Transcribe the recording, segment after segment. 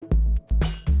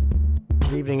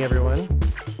Good evening, everyone.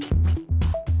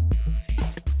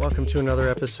 Welcome to another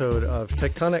episode of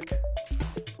Tectonic.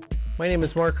 My name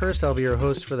is Mark Hurst. I'll be your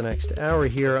host for the next hour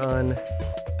here on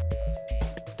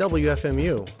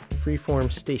WFMU, freeform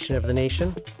station of the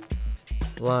nation,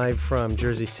 live from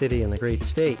Jersey City in the great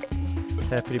state.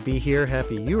 Happy to be here.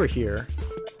 Happy you are here.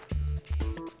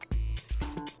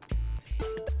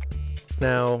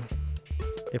 Now,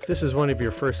 if this is one of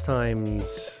your first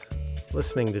times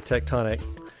listening to Tectonic,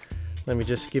 let me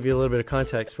just give you a little bit of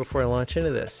context before I launch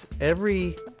into this.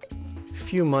 Every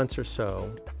few months or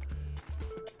so,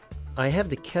 I have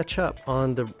to catch up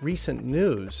on the recent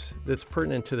news that's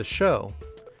pertinent to the show.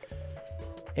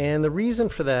 And the reason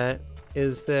for that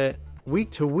is that week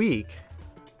to week,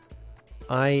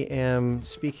 I am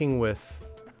speaking with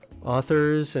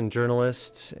authors and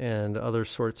journalists and other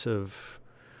sorts of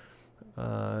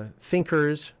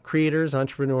thinkers, creators,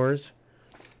 entrepreneurs.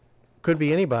 Could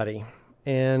be anybody.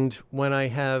 And when I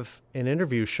have an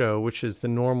interview show, which is the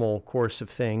normal course of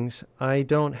things, I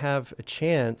don't have a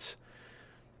chance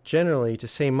generally to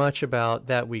say much about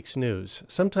that week's news.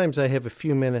 Sometimes I have a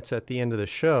few minutes at the end of the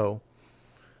show,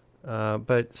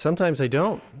 but sometimes I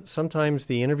don't. Sometimes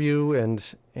the interview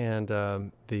and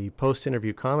the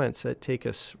post-interview comments that take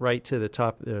us right to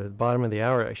the bottom of the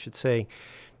hour, I should say,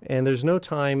 and there's no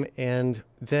time. And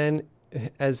then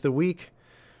as the week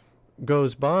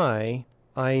goes by,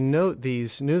 I note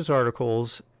these news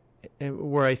articles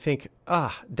where I think,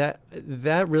 that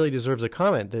really deserves a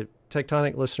comment. The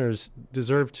Tectonic listeners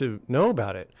deserve to know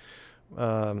about it.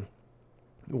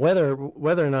 Whether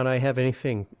or not I have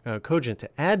anything cogent to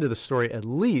add to the story, at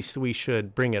least we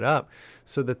should bring it up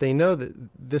so that they know that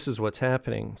this is what's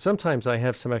happening. Sometimes I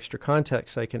have some extra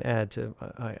context I can add to,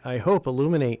 I hope,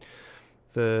 illuminate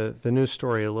the news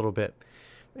story a little bit.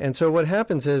 And so what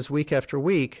happens is week after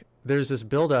week, there's this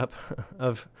buildup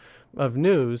of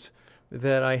news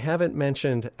that I haven't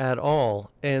mentioned at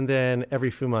all. And then every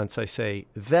few months I say,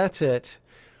 that's it.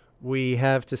 We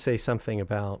have to say something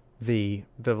about the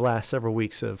last several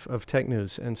weeks of tech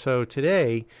news. And so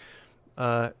today,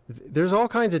 there's all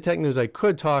kinds of tech news I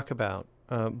could talk about.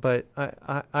 But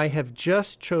I have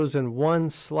just chosen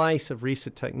one slice of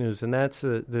recent tech news, and that's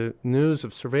the news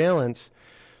of surveillance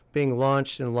being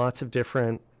launched in lots of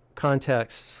different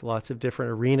contexts, lots of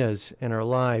different arenas in our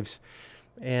lives.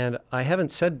 And I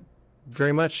haven't said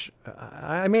very much.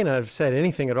 I may not have said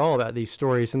anything at all about these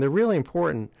stories, and they're really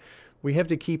important. We have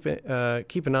to keep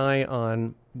an eye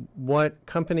on what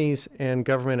companies and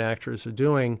government actors are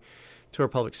doing to our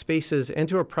public spaces and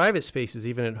to our private spaces,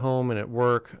 even at home and at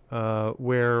work,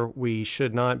 where we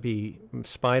should not be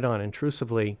spied on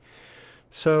intrusively.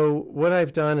 So what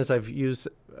I've done is I've used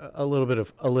a little bit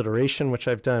of alliteration, which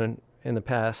I've done in the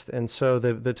past. And so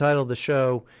the title of the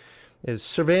show is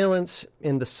Surveillance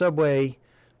in the Subway,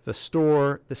 the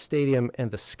Store, the Stadium,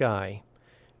 and the Sky.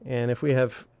 And if we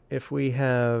have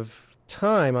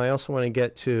time, I also want to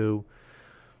get to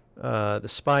the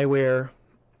spyware,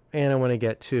 and I want to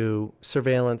get to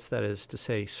surveillance, that is to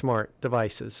say, smart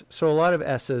devices. So a lot of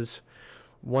S's.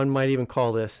 One might even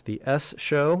call this the S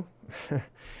show,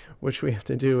 which we have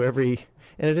to do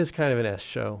and it is kind of an S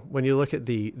show when you look at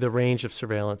the range of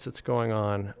surveillance that's going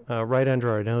on right under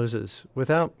our noses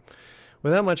without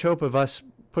much hope of us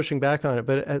pushing back on it.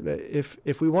 But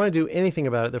if we want to do anything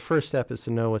about it, the first step is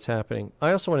to know what's happening.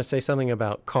 I also want to say something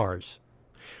about cars,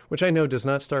 which I know does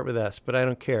not start with S, but I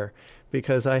don't care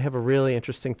because I have a really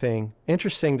interesting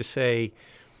to say,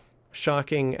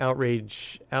 shocking,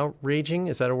 outraging,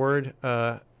 is that a word?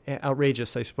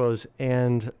 Outrageous, I suppose,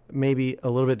 and maybe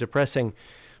a little bit depressing.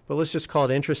 But let's just call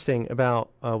it interesting about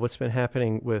what's been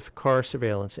happening with in-car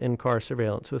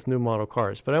surveillance with new model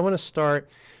cars. But I want to start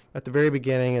at the very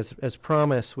beginning, as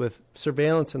promised, with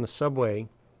surveillance in the subway.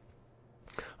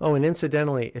 Oh, and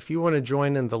incidentally, if you want to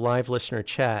join in the live listener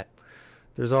chat,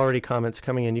 there's already comments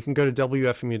coming in. You can go to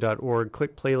WFMU.org,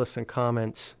 click playlists and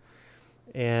comments,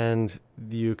 and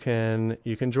you can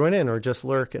join in or just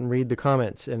lurk and read the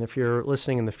comments. And if you're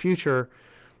listening in the future,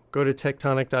 go to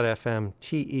tectonic.fm,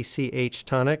 TECH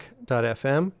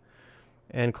tonic.fm,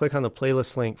 and click on the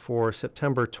playlist link for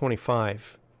September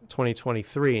 25,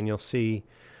 2023, and you'll see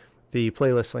the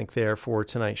playlist link there for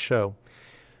tonight's show.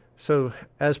 So,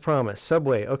 as promised,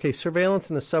 subway. Okay, surveillance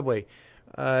in the subway.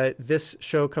 This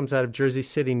show comes out of Jersey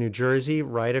City, New Jersey,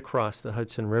 right across the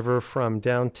Hudson River from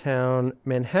downtown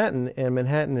Manhattan. And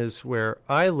Manhattan is where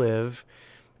I live,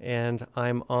 and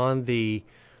I'm on the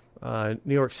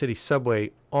New York City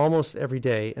subway almost every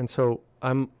day. And so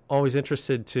I'm always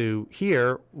interested to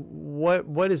hear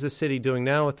what is the city doing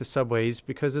now with the subways,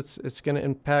 because it's going to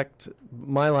impact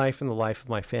my life and the life of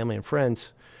my family and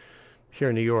friends here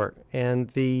in New York. And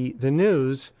the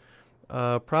news,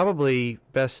 probably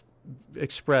best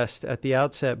expressed at the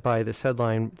outset by this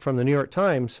headline from the New York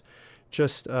Times,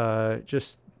 just 3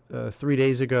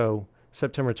 days ago,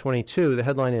 September 22. The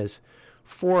headline is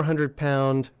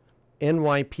 400-pound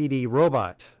NYPD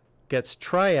robot gets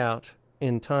tryout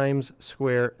in Times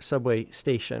Square subway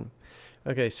station.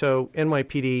 Okay, so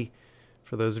NYPD,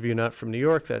 for those of you not from New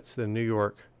York, that's the New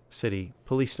York City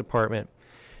Police Department.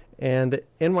 And the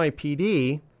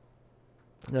NYPD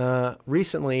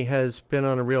recently has been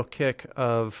on a real kick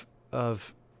of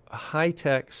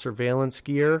high-tech surveillance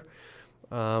gear.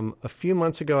 A few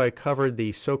months ago, I covered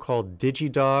the so-called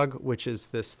DigiDog, which is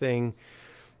this thing,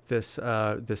 this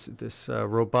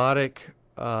robotic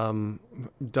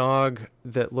dog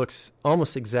that looks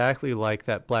almost exactly like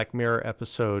that Black Mirror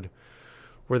episode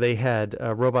where they had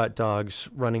robot dogs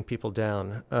running people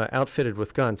down, outfitted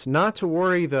with guns. Not to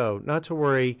worry, though. Not to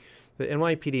worry. The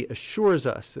NYPD assures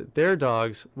us that their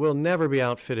dogs will never be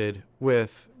outfitted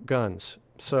with guns.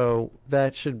 So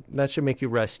that should make you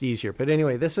rest easier. But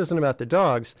anyway, this isn't about the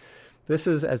dogs. This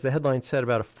is, as the headline said,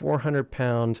 about a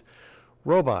 400-pound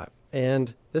robot.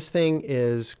 And this thing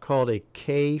is called a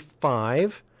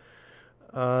K5.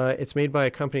 It's made by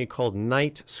a company called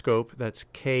Knightscope. That's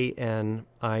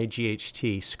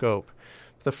Knight Scope.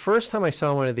 The first time I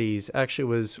saw one of these actually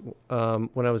was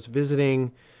when I was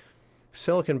visiting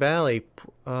Silicon Valley.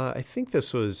 I think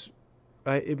this was,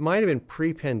 it might have been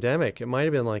pre-pandemic. It might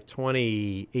have been like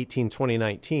 2018,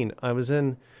 2019. I was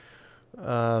in,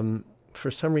 for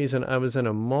some reason, I was in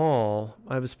a mall.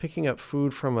 I was picking up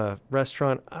food from a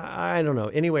restaurant. I don't know.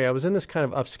 Anyway, I was in this kind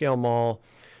of upscale mall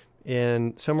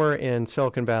somewhere in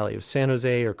Silicon Valley. It was San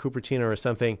Jose or Cupertino or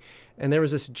something. And there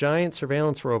was this giant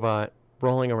surveillance robot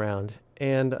rolling around.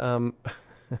 And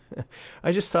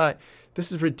I just thought,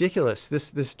 this is ridiculous.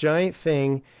 This giant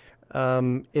thing,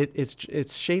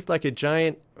 it's shaped like a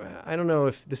giant. I don't know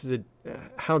if this is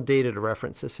how dated a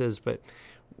reference this is, but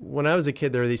when I was a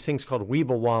kid, there were these things called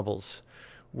Weeble Wobbles,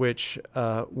 which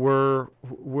were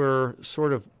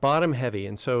sort of bottom heavy,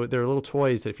 and so they're little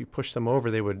toys that if you push them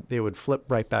over, they would flip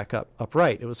right back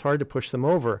upright. It was hard to push them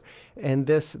over, and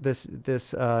this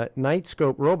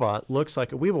Knightscope robot looks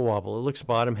like a Weeble Wobble. It looks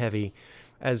bottom heavy,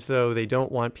 as though they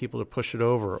don't want people to push it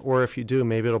over, or if you do,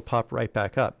 maybe it'll pop right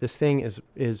back up. This thing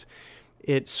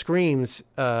it screams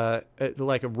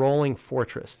like a rolling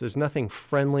fortress. There's nothing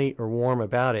friendly or warm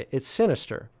about it. It's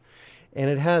sinister, and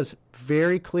it has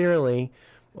very clearly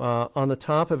on the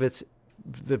top of this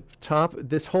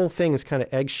whole thing is kind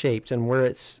of egg-shaped, and where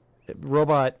it's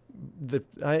robot,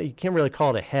 you can't really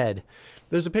call it a head.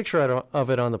 There's a picture of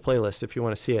it on the playlist if you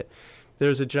want to see it.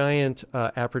 There's a giant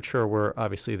aperture where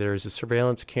obviously there is a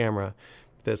surveillance camera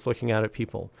that's looking out at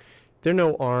people. There are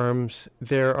no arms.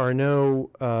 There are no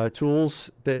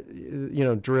tools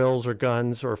that, drills or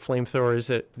guns or flamethrowers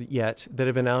that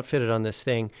have been outfitted on this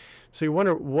thing. So you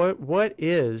wonder what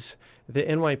is the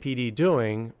NYPD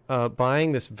doing,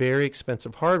 buying this very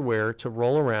expensive hardware to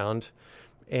roll around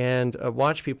and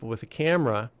watch people with a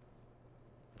camera.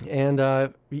 And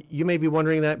you may be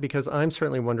wondering that, because I'm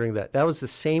certainly wondering that. That was the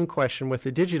same question with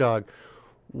the DigiDog.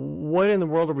 What in the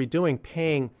world are we doing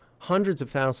paying hundreds of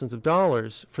thousands of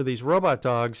dollars for these robot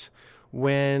dogs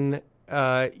when,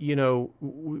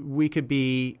 we could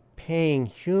be paying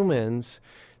humans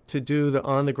to do the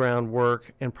on-the-ground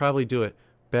work and probably do it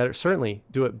better, certainly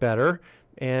do it better,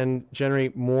 and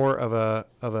generate more of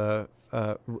a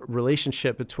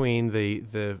relationship between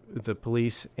the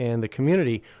police and the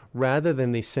community, rather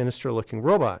than these sinister-looking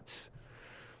robots.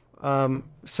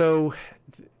 So,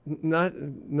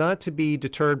 not to be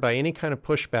deterred by any kind of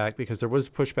pushback, because there was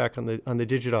pushback on the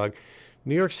DigiDog,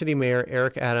 New York City Mayor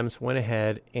Eric Adams went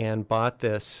ahead and bought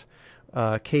this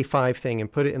K5 thing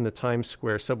and put it in the Times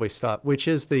Square subway stop, which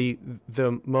is the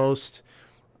most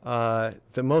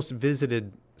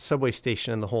visited subway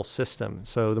station in the whole system.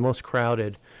 So the most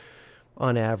crowded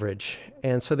on average.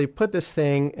 And so they put this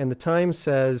thing, and the Times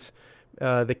says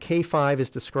the K5 is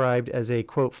described as a,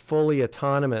 quote, fully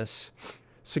autonomous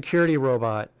security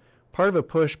robot, part of a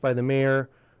push by the mayor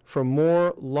for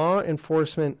more law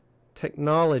enforcement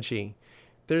technology.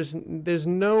 There's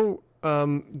no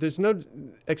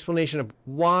explanation of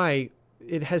why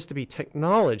it has to be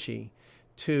technology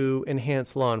to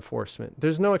enhance law enforcement.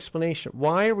 There's no explanation.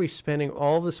 Why are we spending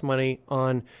all this money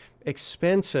on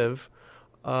expensive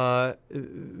and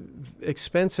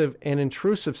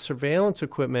intrusive surveillance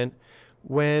equipment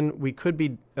when we could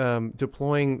be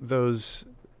deploying those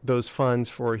funds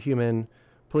for human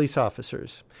police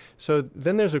officers? So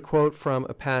then there's a quote from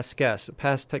a past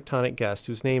Tectonic guest,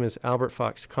 whose name is Albert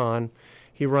Fox Cahn,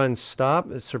 He runs STOP,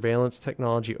 a surveillance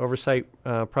technology oversight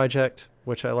project,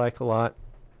 which I like a lot.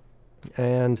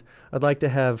 And I'd like to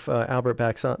have Albert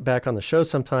back on the show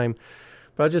sometime.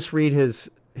 But I'll just read his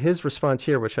response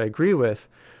here, which I agree with.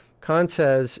 Kahn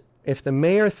says, if the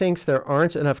mayor thinks there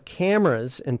aren't enough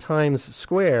cameras in Times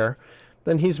Square,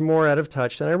 then he's more out of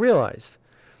touch than I realized.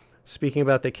 Speaking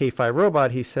about the K5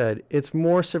 robot, he said, it's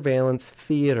more surveillance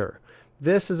theater.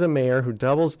 This is a mayor who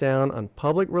doubles down on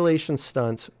public relations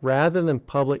stunts rather than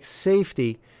public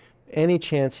safety any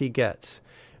chance he gets,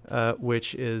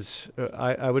 which is,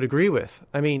 I would agree with.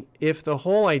 I mean, if the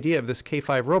whole idea of this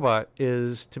K5 robot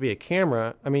is to be a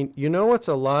camera, I mean, you know what's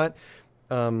a lot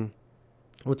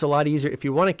easier? If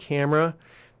you want a camera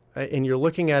and you're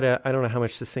looking at I don't know how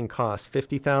much this thing costs,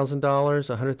 $50,000,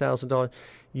 $100,000.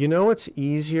 You know what's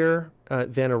easier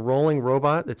than a rolling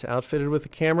robot that's outfitted with a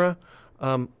camera?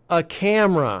 A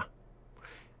camera.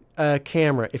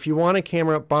 If you want a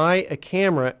camera, buy a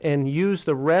camera and use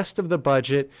the rest of the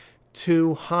budget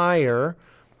to hire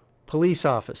police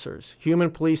officers,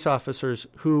 human police officers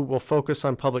who will focus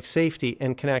on public safety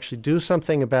and can actually do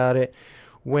something about it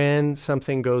when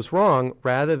something goes wrong,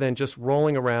 rather than just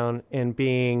rolling around and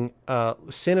being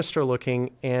sinister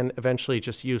looking and eventually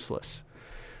just useless.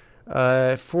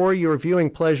 For your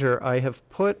viewing pleasure, I have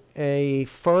put a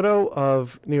photo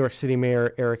of New York City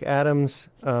Mayor Eric Adams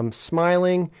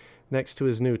smiling next to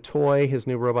his new toy, his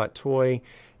new robot toy.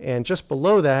 And just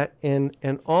below that, in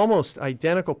an almost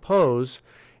identical pose,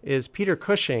 is Peter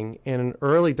Cushing in an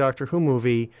early Doctor Who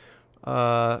movie.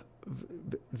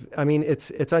 I mean,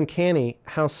 it's uncanny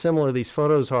how similar these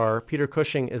photos are. Peter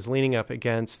Cushing is leaning up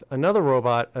against another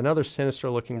robot, another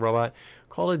sinister-looking robot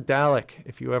called a Dalek,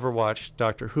 if you ever watched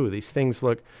Doctor Who. These things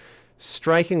look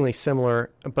strikingly similar,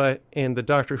 but in the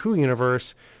Doctor Who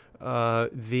universe,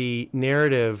 the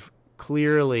narrative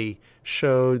clearly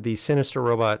showed these sinister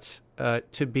robots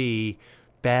to be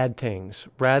bad things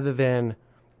rather than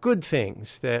good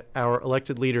things that our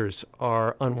elected leaders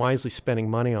are unwisely spending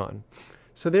money on.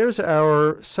 So there's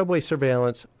our subway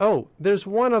surveillance. Oh, there's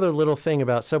one other little thing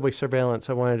about subway surveillance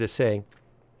I wanted to say.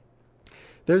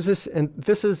 There's this, and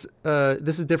this is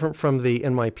different from the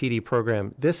NYPD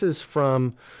program. This is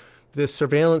from the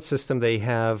surveillance system they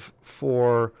have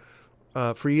for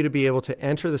you to be able to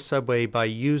enter the subway by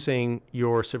using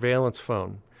your surveillance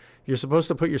phone. You're supposed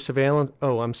to put your surveillance.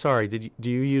 Oh, I'm sorry. Do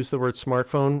you use the word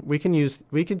smartphone? We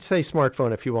can say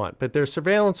smartphone if you want, but they're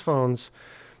surveillance phones.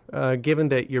 Given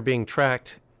that you're being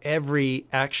tracked, every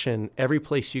action, every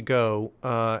place you go,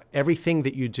 everything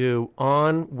that you do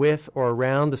on, with, or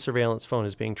around the surveillance phone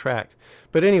is being tracked.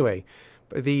 But anyway,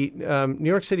 the New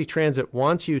York City Transit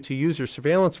wants you to use your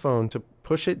surveillance phone to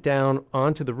push it down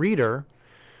onto the reader,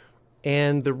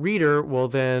 and the reader will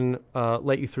then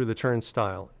let you through the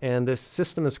turnstile. And this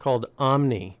system is called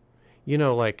Omni. You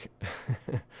know, like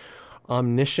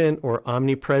omniscient or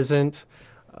omnipresent.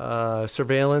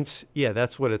 Surveillance, yeah,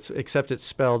 that's what it's, except it's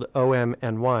spelled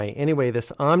O-M-N-Y. Anyway,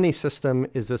 this Omni system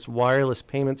is this wireless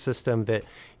payment system that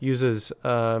uses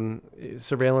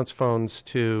surveillance phones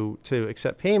to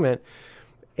accept payment,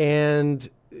 and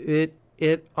it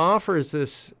offers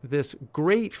this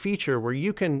great feature where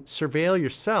you can surveil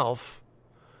yourself,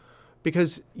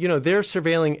 because they're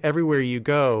surveilling everywhere you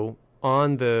go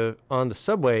on the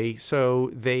subway.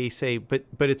 So they say, but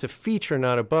it's a feature,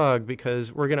 not a bug,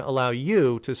 because we're going to allow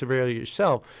you to surveil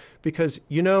yourself. Because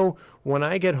when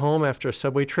I get home after a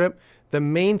subway trip, the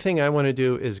main thing I want to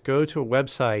do is go to a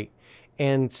website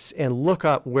and look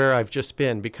up where I've just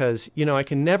been, because I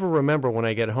can never remember when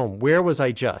I get home, where was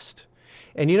I just?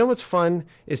 And what's fun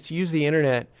is to use the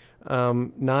internet,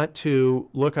 not to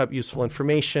look up useful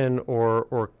information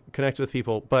or connect with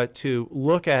people, but to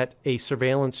look at a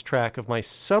surveillance track of my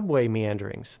subway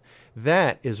meanderings.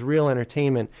 That is real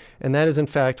entertainment, and that is in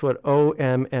fact what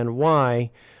OMNY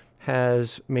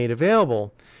has made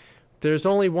available. There's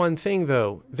only one thing,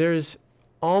 though. There's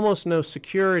almost no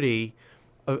security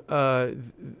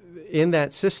in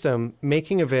that system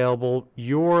making available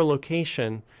your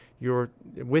location,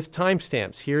 with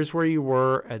timestamps. Here's where you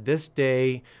were at this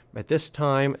day, at this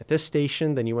time, at this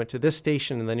station, then you went to this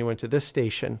station, and then you went to this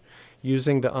station,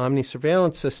 using the Omni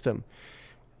surveillance system.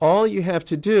 All you have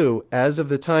to do, as of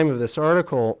the time of this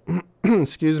article,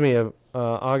 of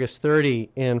August 30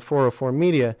 in 404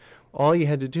 Media, all you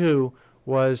had to do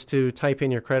was to type in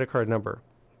your credit card number.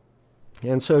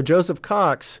 And so Joseph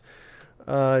Cox,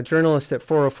 journalist at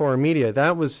 404 Media,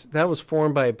 that was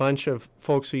formed by a bunch of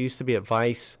folks who used to be at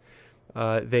Vice.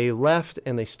 They left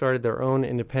and they started their own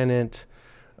independent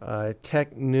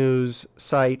tech news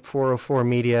site, 404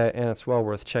 Media, and it's well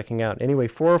worth checking out. Anyway,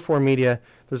 404 Media,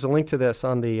 there's a link to this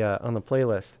on the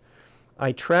playlist.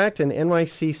 I tracked an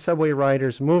NYC subway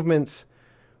rider's movements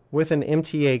with an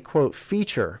MTA, quote,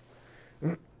 feature.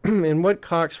 And what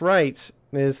Cox writes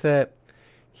is that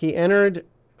he entered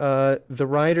the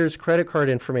rider's credit card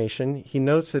information. He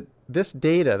notes that this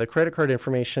data, the credit card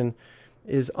information,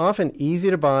 is often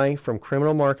easy to buy from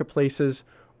criminal marketplaces,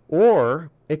 or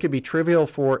it could be trivial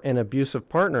for an abusive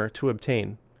partner to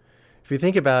obtain. If you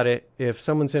think about it, if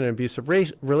someone's in an abusive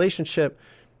relationship,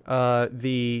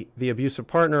 the abusive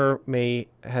partner may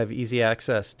have easy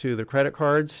access to the credit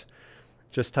cards.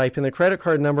 Just type in the credit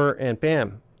card number, and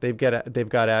bam, they've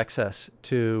got access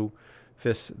to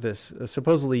this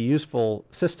supposedly useful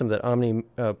system that Omni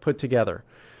put together.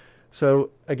 So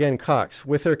again, Cox,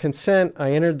 with their consent,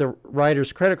 I entered the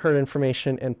rider's credit card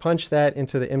information and punched that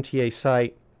into the MTA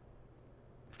site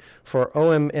for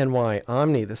OMNY,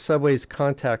 Omni, the subway's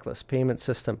contactless payment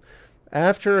system.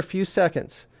 After a few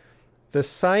seconds, the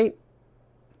site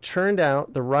churned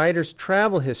out the rider's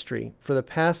travel history for the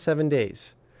past 7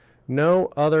 days.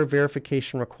 No other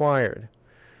verification required.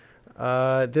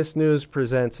 This news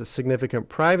presents a significant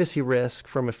privacy risk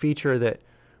from a feature that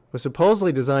was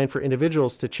supposedly designed for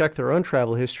individuals to check their own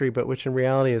travel history, but which in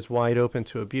reality is wide open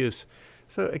to abuse.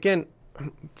 So again,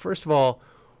 first of all,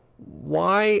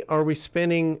 why are we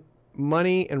spending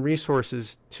money and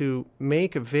resources to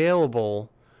make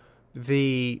available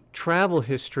the travel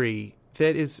history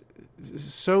that is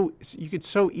so, you could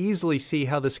so easily see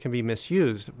how this can be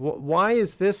misused? Why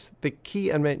is this the key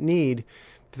unmet need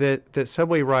that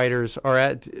subway riders are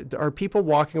at? Are people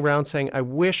walking around saying, I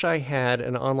wish I had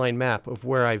an online map of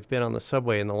where I've been on the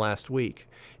subway in the last week.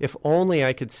 If only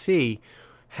I could see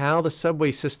how the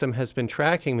subway system has been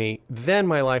tracking me, then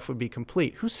my life would be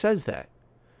complete. Who says that?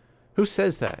 Who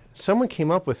says that? Someone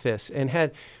came up with this and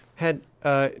had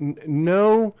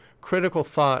no critical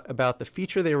thought about the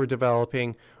feature they were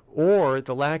developing or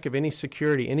the lack of any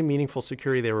security, any meaningful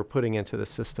security they were putting into the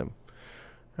system.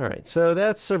 All right, so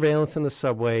that's surveillance in the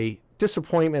subway.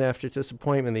 Disappointment after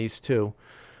disappointment, these two.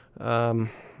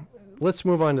 Let's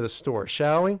move on to the store,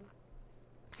 shall we?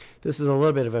 This is a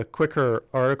little bit of a quicker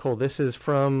article. This is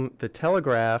from The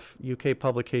Telegraph, UK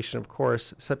publication, of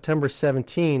course, September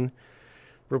 17,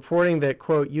 reporting that,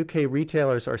 quote, UK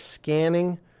retailers are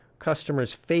scanning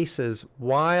customers' faces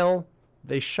while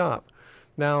they shop.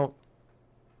 Now,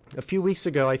 a few weeks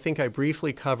ago, I think I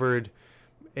briefly covered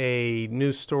a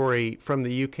news story from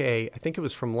the UK, I think it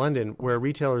was from London, where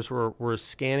retailers were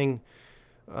scanning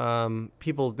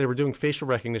people. They were doing facial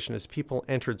recognition as people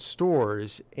entered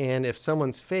stores, and if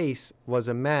someone's face was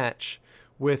a match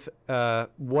with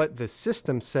what the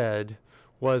system said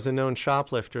was a known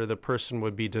shoplifter, the person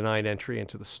would be denied entry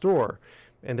into the store.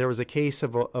 And there was a case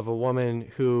of a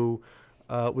woman who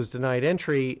was denied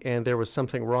entry, and there was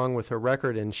something wrong with her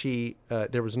record, and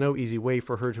there was no easy way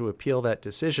for her to appeal that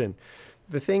decision.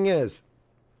 The thing is,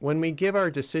 when we give our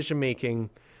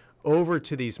decision-making over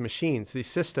to these machines, these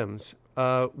systems,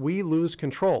 we lose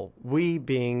control. We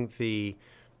being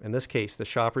in this case, the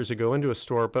shoppers who go into a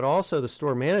store, but also the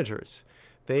store managers.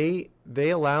 They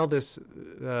allow this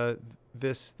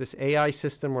AI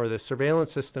system or the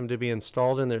surveillance system to be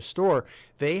installed in their store.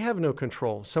 They have no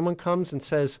control. Someone comes and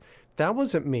says, that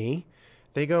wasn't me.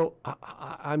 They go,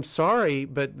 I'm sorry,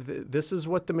 but this is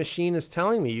what the machine is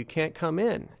telling me. You can't come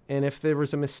in. And if there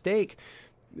was a mistake,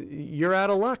 you're out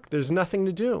of luck. There's nothing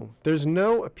to do. There's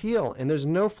no appeal, and there's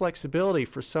no flexibility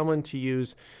for someone to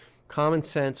use common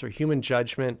sense or human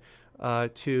judgment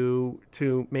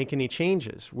to make any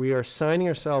changes. We are signing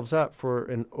ourselves up for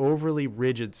an overly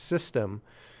rigid system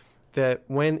that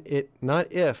when it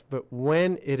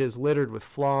is littered with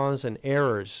flaws and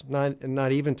errors,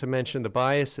 not even to mention the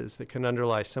biases that can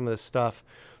underlie some of this stuff,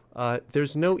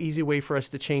 there's no easy way for us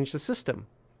to change the system.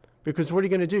 Because what are you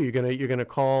going to do? You're going to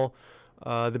call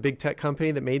the big tech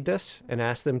company that made this and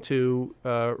ask them to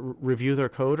review their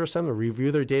code or something, or review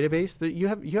their database?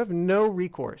 You have no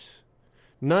recourse.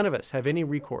 None of us have any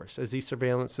recourse as these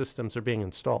surveillance systems are being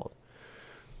installed.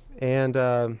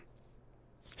 And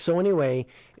so anyway,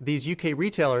 these UK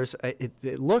retailers,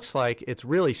 it looks like it's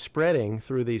really spreading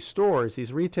through these stores.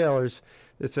 These retailers,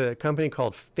 it's a company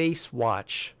called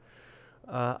FaceWatch.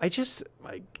 Can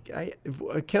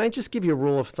I just give you a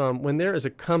rule of thumb? When there is a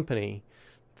company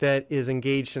that is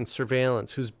engaged in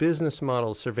surveillance, whose business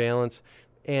model is surveillance,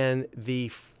 and the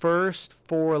first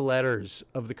four letters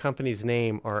of the company's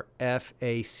name are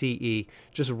FACE,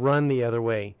 just run the other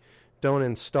way. Don't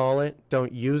install it.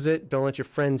 Don't use it. Don't let your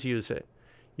friends use it.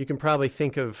 You can probably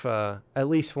think of at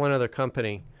least one other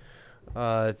company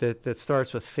that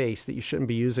starts with face that you shouldn't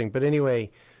be using. But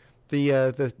anyway,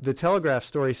 The Telegraph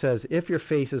story says, if your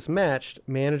face is matched,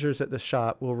 managers at the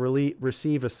shop will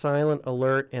receive a silent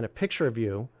alert and a picture of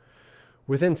you.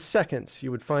 Within seconds,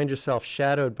 you would find yourself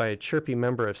shadowed by a chirpy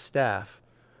member of staff,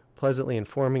 pleasantly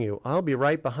informing you, I'll be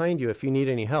right behind you if you need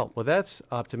any help. Well, that's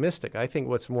optimistic. I think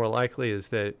what's more likely is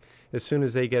that as soon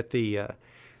as they get the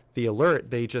alert,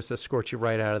 they just escort you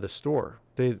right out of the store.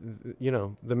 The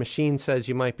machine says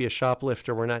you might be a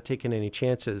shoplifter. We're not taking any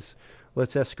chances.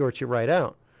 Let's escort you right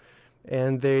out.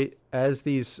 And they, as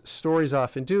these stories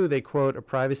often do, they quote a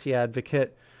privacy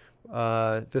advocate,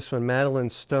 this one,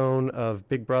 Madeline Stone of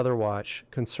Big Brother Watch,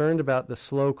 concerned about the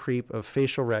slow creep of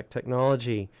facial rec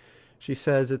technology. She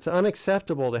says, it's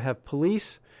unacceptable to have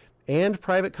police and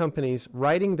private companies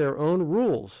writing their own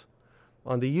rules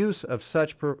on the use of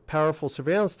such powerful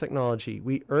surveillance technology.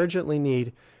 We urgently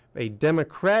need a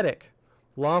democratic,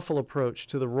 lawful approach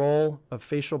to the role of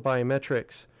facial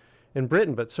biometrics in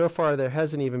Britain, but so far there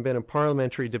hasn't even been a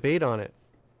parliamentary debate on it.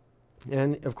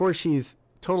 And of course she's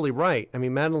totally right. I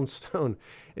mean, Madeline Stone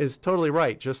is totally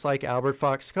right, just like Albert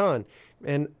Fox-Conn.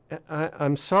 And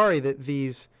I'm sorry that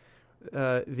these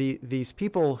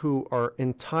people who are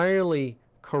entirely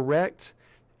correct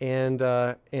and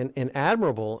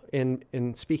admirable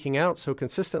in speaking out so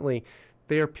consistently,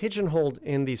 they are pigeonholed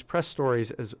in these press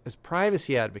stories as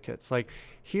privacy advocates. Like,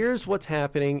 here's what's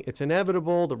happening. It's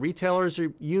inevitable. The retailers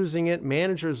are using it.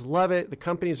 Managers love it. The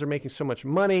companies are making so much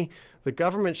money. The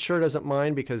government sure doesn't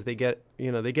mind because they get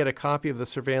a copy of the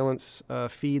surveillance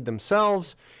feed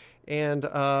themselves. And,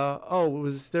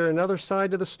 was there another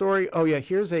side to the story? Oh, yeah,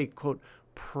 here's a, quote,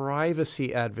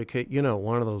 privacy advocate,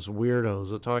 one of those weirdos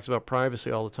that talks about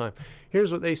privacy all the time.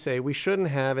 Here's what they say. We shouldn't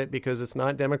have it because it's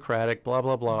not democratic, blah,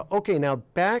 blah, blah. Okay, now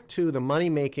back to the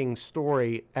money-making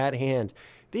story at hand.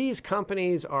 These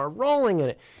companies are rolling in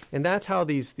it. And that's how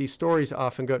these stories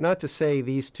often go. Not to say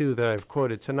these two that I've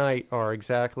quoted tonight are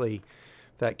exactly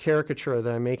that caricature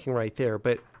that I'm making right there.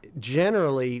 But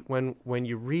generally, when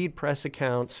you read press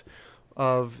accounts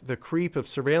of the creep of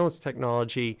surveillance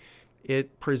technology,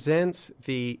 it presents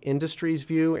the industry's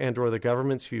view and or the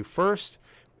government's view first,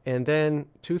 and then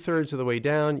 2/3 of the way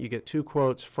down, you get two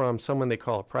quotes from someone they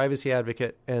call a privacy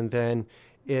advocate, and then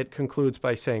it concludes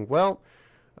by saying, well,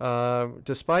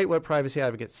 despite what privacy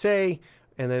advocates say,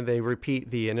 and then they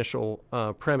repeat the initial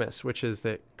premise, which is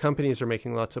that companies are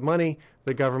making lots of money,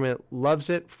 the government loves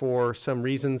it for some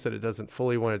reasons that it doesn't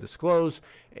fully want to disclose,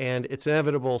 and it's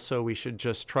inevitable, so we should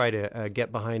just try to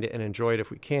get behind it and enjoy it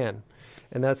if we can.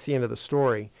 And that's the end of the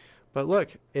story. But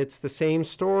look, it's the same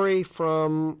story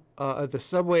from the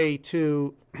subway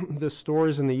to the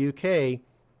stores in the UK,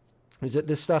 is that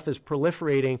this stuff is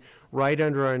proliferating right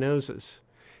under our noses.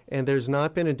 And there's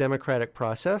not been a democratic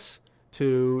process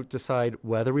to decide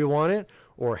whether we want it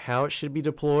or how it should be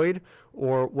deployed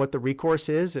or what the recourse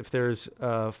is if there's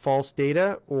false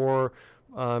data or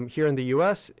here in the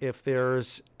U.S. if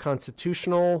there's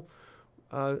constitutional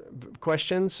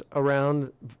questions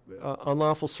around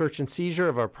unlawful search and seizure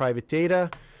of our private data.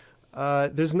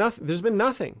 There's been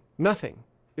nothing.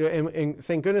 And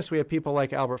thank goodness we have people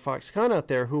like Albert Fox-Conn out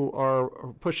there who are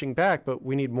pushing back, but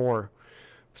we need more.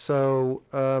 So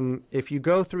if you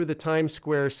go through the Times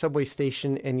Square subway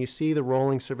station and you see the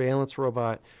rolling surveillance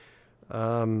robot,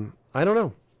 I don't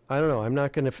know. I'm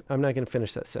not going to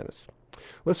finish that sentence.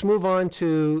 Let's move on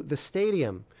to the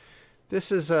stadium.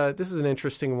 This is an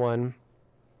interesting one.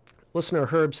 Listener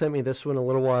Herb sent me this one a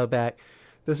little while back.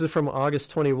 This is from August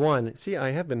 21. See,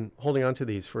 I have been holding on to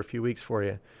these for a few weeks for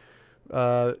you.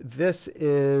 This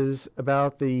is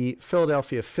about the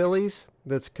Philadelphia Phillies.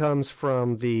 This comes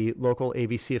from the local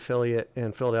ABC affiliate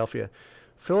in Philadelphia.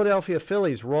 Philadelphia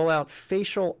Phillies roll out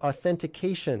facial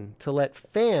authentication to let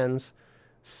fans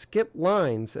skip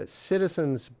lines at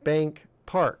Citizens Bank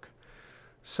Park.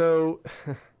 So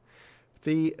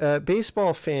the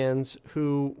baseball fans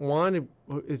who wanted,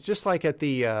 it's just like at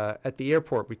the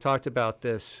airport. We talked about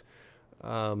this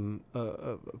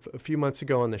a few months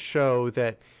ago on the show,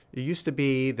 that it used to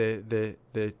be the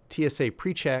TSA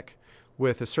pre-check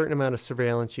with a certain amount of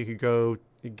surveillance. You could go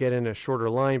get in a shorter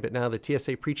line, but now the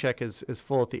TSA pre-check is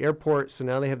full at the airport. So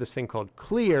now they have this thing called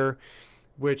Clear,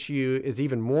 which is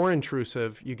even more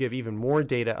intrusive. You give even more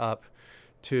data up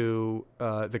to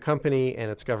the company and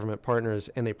its government partners,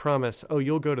 and they promise,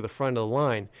 you'll go to the front of the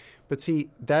line. But see,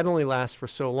 that only lasts for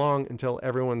so long until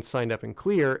everyone's signed up in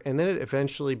Clear, and then it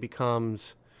eventually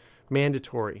becomes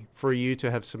mandatory for you to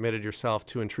have submitted yourself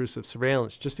to intrusive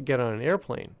surveillance just to get on an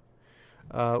airplane,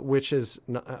 which is,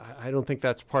 I don't think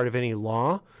that's part of any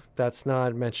law. That's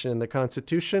not mentioned in the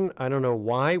Constitution. I don't know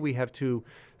why we have to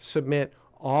submit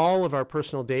all of our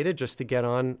personal data just to get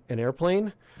on an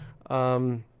airplane.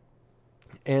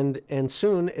 And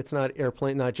soon it's not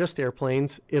just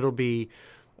airplanes. It'll be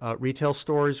retail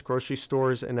stores, grocery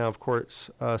stores, and now of course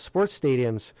sports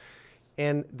stadiums.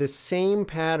 And the same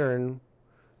pattern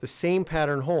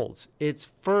holds.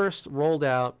 It's first rolled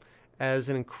out as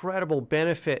an incredible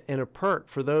benefit and a perk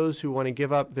for those who want to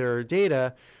give up their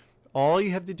data. All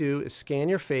you have to do is scan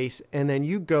your face, and then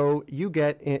you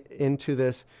get into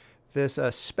this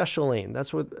special lane.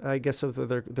 That's what I guess what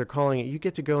they're calling it. You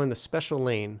get to go in the special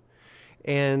lane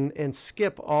and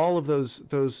skip all of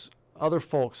those other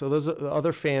folks, so those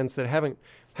other fans that haven't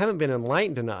been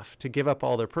enlightened enough to give up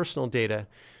all their personal data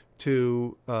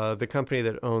to the company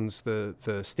that owns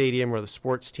the stadium or the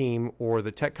sports team, or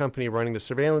the tech company running the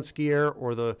surveillance gear,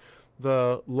 or the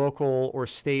local or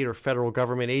state or federal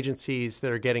government agencies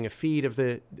that are getting a feed of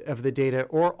the data,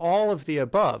 or all of the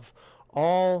above,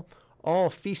 all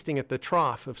feasting at the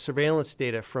trough of surveillance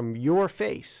data from your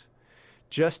face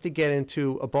just to get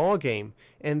into a ball game.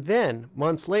 And then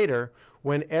months later,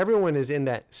 when everyone is in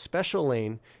that special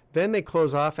lane, then they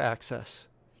close off access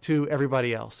to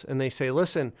everybody else. And they say,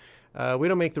 listen, we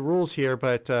don't make the rules here,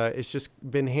 but it's just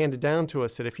been handed down to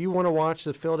us that if you want to watch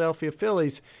the Philadelphia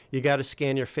Phillies, you got to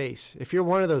scan your face. If you're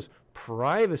one of those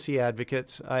privacy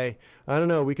advocates, I don't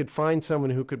know, we could find someone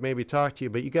who could maybe talk to you,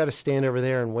 but you got to stand over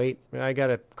there and wait. I got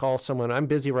to call someone. I'm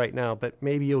busy right now, but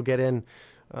maybe you'll get in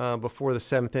before the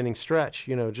seventh inning stretch.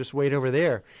 Just wait over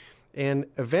there. And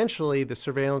eventually the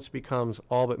surveillance becomes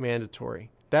all but mandatory.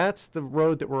 That's the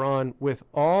road that we're on with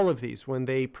all of these. When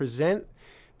they present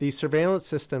these surveillance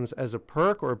systems as a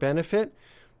perk or a benefit,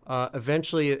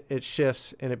 eventually it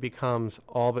shifts and it becomes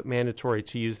all but mandatory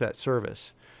to use that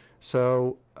service.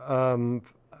 So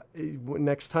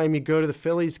next time you go to the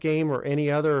Phillies game or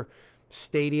any other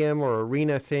stadium or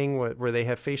arena thing where they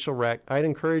have facial rec, I'd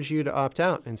encourage you to opt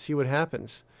out and see what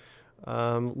happens.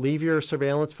 Leave your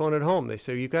surveillance phone at home. They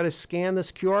say, you've got to scan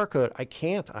this QR code. I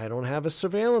can't. I don't have a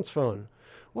surveillance phone.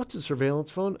 What's a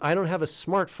surveillance phone? I don't have a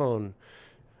smartphone,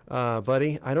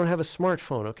 buddy. I don't have a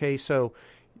smartphone. Okay, so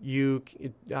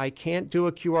I can't do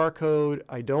a QR code.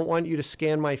 I don't want you to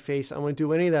scan my face. I don't want to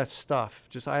do any of that stuff.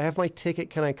 Just, I have my ticket.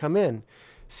 Can I come in?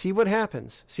 See what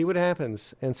happens.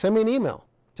 And send me an email.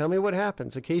 Tell me what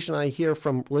happens. Occasionally I hear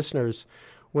from listeners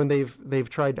when they've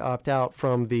tried to opt out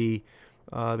from the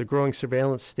growing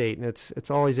surveillance state, and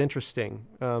it's always interesting.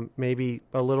 Maybe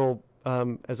a little,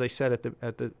 as I said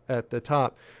at the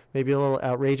top, maybe a little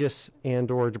outrageous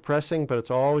and or depressing, but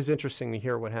it's always interesting to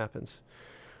hear what happens.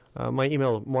 My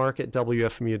email,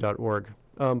 mark@wfmu.org.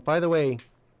 By the way,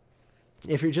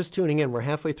 if you're just tuning in, we're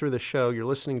halfway through the show. You're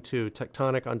listening to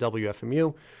Tectonic on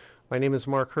WFMU. My name is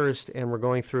Mark Hurst, and we're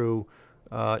going through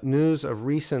news of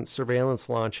recent surveillance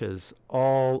launches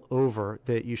all over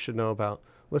that you should know about.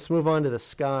 Let's move on to the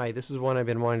sky. This is one I've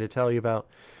been wanting to tell you about.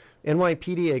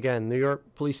 NYPD again, New York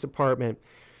Police Department.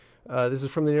 This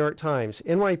is from the New York Times.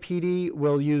 NYPD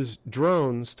will use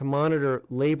drones to monitor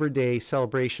Labor Day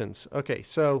celebrations. Okay,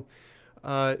 so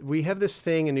we have this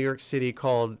thing in New York City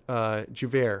called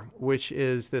Juvair, which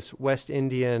is this West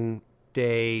Indian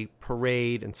Day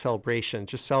parade and celebration,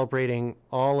 just celebrating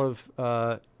all of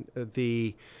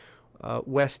the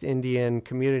West Indian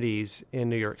communities in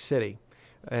New York City.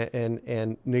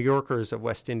 And New Yorkers of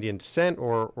West Indian descent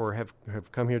or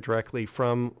have come here directly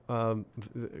from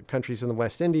countries in the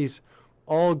West Indies,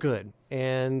 all good.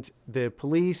 And the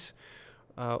police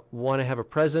want to have a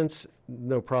presence,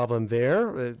 no problem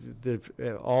there.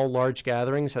 All large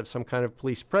gatherings have some kind of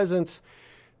police presence.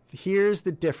 Here's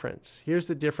the difference. Here's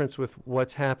the difference with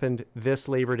what's happened this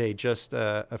Labor Day just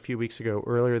a few weeks ago,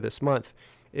 earlier this month,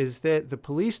 is that the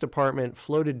police department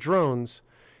floated drones.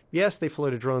 Yes, they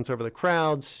floated drones over the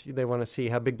crowds. They want to see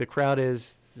how big the crowd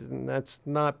is. That's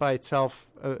not by itself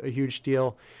a huge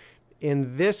deal.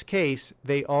 In this case,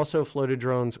 they also floated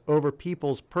drones over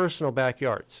people's personal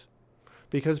backyards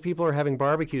because people are having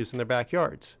barbecues in their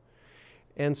backyards.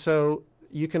 And so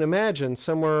you can imagine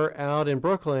somewhere out in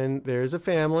Brooklyn, there's a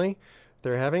family.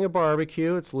 They're having a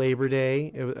barbecue. It's Labor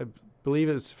Day. I believe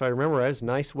it's, if I remember right, it's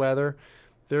nice weather.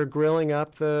 They're grilling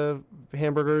up the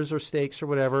hamburgers or steaks or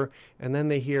whatever, and then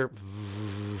they hear,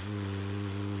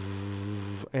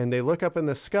 and they look up in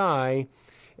the sky,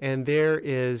 and there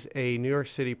is a New York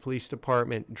City Police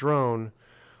Department drone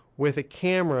with a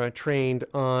camera trained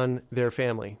on their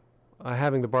family,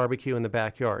 having the barbecue in the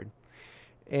backyard.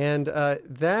 And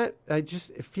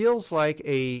it feels like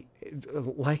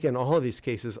in all of these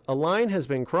cases, a line has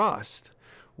been crossed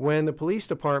when the police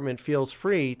department feels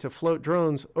free to float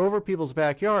drones over people's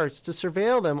backyards to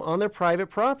surveil them on their private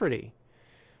property.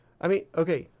 I mean,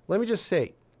 okay, let me just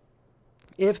say,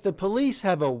 if the police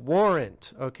have a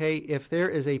warrant, okay, if there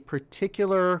is a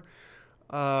particular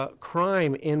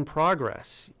crime in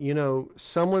progress. You know,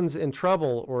 someone's in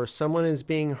trouble or someone is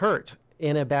being hurt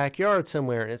in a backyard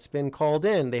somewhere and it's been called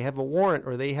in. They have a warrant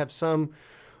or they have some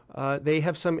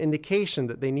indication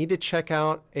that they need to check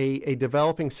out a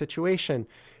developing situation.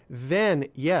 Then,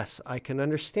 yes, I can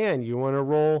understand. You want to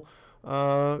roll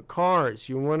cars.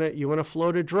 You want to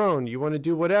float a drone. You want to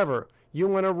do whatever. You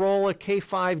want to roll a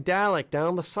K5 Dalek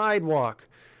down the sidewalk.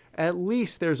 At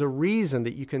least there's a reason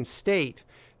that you can state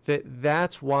that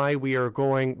that's why we are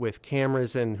going with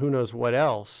cameras and who knows what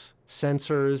else,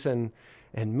 sensors and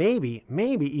maybe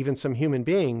even some human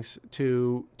beings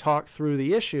to talk through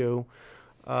the issue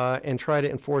and try to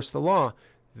enforce the law.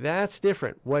 That's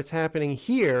different. What's happening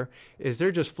here is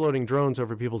they're just floating drones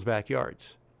over people's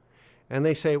backyards. And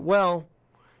they say, well,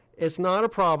 it's not a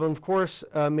problem. Of course,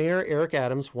 Mayor Eric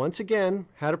Adams, once again,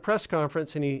 had a press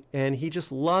conference, and he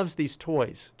just loves these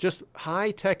toys. Just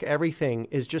high-tech everything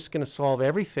is just going to solve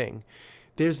everything.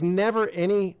 There's never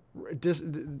any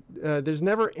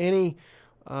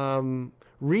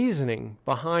reasoning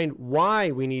behind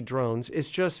why we need drones. It's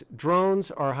just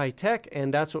drones are high-tech,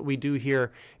 and that's what we do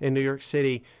here in New York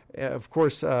City. Of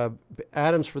course,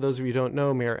 Adams, for those of you who don't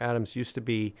know, Mayor Adams used to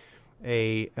be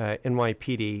a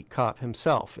NYPD cop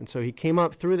himself. And so he came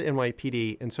up through the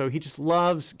NYPD, and so he just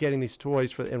loves getting these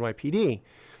toys for the NYPD.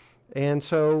 And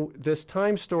so this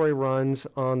Time story runs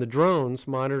on the drones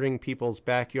monitoring people's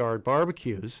backyard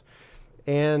barbecues.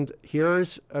 And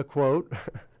here's a quote.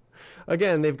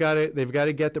 Again, they've got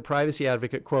to get the privacy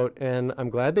advocate quote, and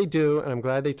I'm glad they do, and I'm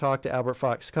glad they talked to Albert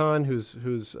Fox-Cahn,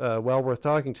 who's well worth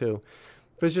talking to.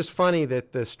 But it's just funny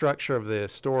that the structure of the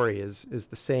story is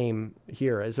the same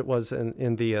here as it was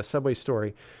in the subway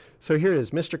story. So here it is.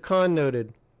 Mr. Khan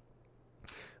noted,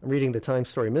 I'm reading the Times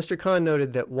story. Mr. Khan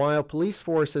noted that while police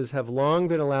forces have long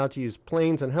been allowed to use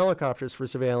planes and helicopters for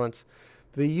surveillance,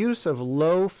 the use of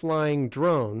low-flying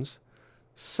drones,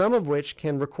 some of which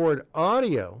can record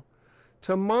audio,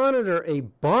 to monitor a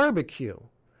barbecue,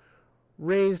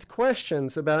 raised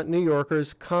questions about New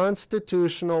Yorkers'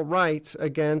 constitutional rights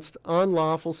against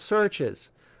unlawful searches.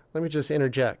 Let me just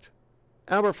interject.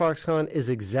 Albert Fox-Cahn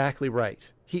is exactly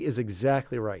right. He is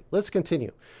exactly right. Let's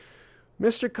continue.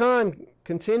 Mr. Khan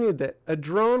continued that a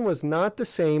drone was not the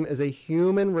same as a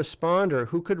human responder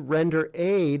who could render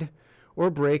aid or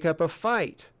break up a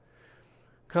fight.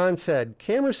 Khan said,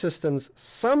 camera systems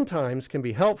sometimes can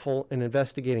be helpful in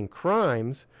investigating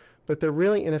crimes, but they're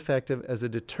really ineffective as a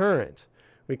deterrent.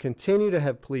 We continue to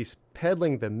have police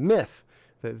peddling the myth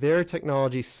that their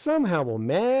technology somehow will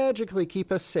magically keep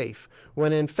us safe,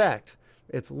 when in fact,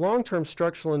 it's long-term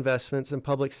structural investments in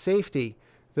public safety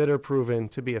that are proven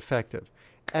to be effective.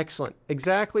 Excellent.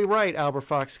 Exactly right, Albert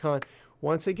Fox-Cahn.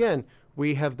 Once again,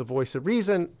 we have the voice of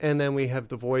reason, and then we have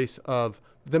the voice of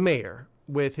the mayor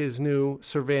with his new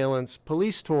surveillance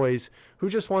police toys, who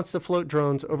just wants to float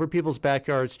drones over people's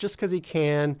backyards just because he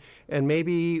can, and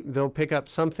maybe they'll pick up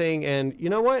something. And you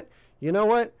know what?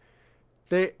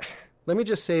 Let me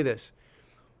just say this.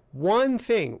 One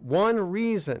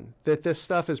reason that this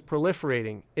stuff is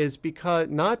proliferating is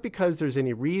not because there's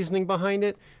any reasoning behind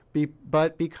it,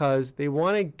 but because they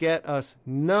want to get us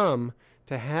numb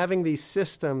to having these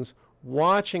systems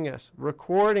watching us,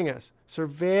 recording us,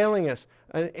 surveilling us,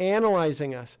 and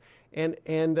analyzing us, and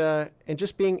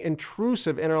just being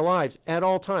intrusive in our lives at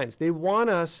all times. They want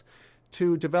us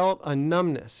to develop a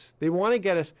numbness. They want to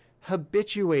get us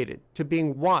habituated to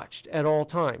being watched at all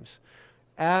times.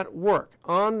 At work,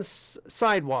 on the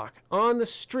sidewalk, on the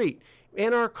street,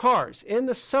 in our cars, in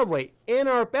the subway, in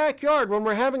our backyard when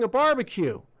we're having a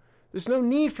barbecue. There's no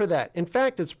need for that. In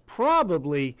fact, it's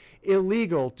probably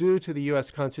illegal due to the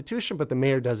U.S. Constitution, but the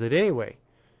mayor does it anyway.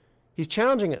 He's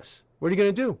challenging us. What are you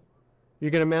going to do?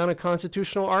 You're going to mount a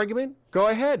constitutional argument? Go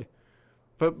ahead.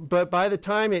 But by the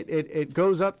time it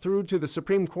goes up through to the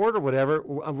Supreme Court or whatever,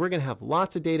 we're going to have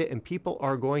lots of data, and people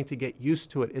are going to get used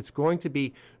to it. It's going to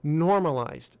be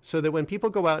normalized so that when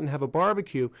people go out and have a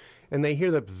barbecue and they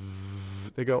hear the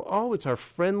bzzz, they go, oh, it's our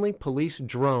friendly police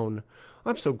drone.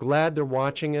 I'm so glad they're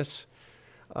watching us.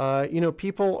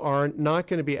 People are not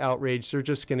going to be outraged. They're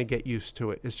just going to get used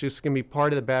to it. It's just going to be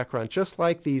part of the background, just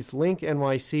like these Link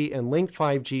NYC and Link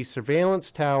 5G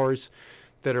surveillance towers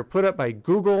that are put up by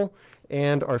Google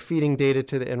and are feeding data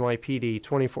to the NYPD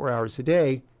 24 hours a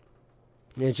day.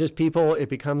 It's just it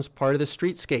becomes part of the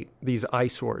streetscape, these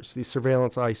eyesores, these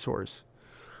surveillance eyesores.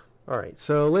 All right,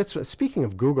 so speaking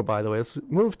of Google, by the way, let's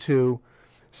move to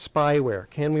spyware.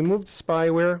 Can we move to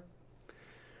spyware?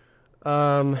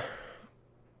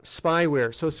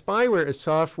 Spyware. So spyware is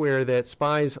software that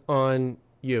spies on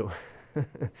you.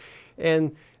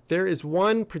 And there is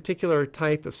one particular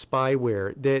type of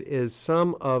spyware that is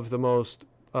some of the most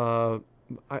I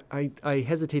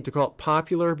hesitate to call it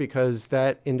popular because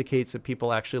that indicates that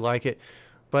people actually like it,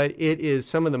 but it is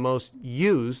some of the most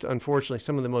used, unfortunately,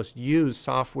 some of the most used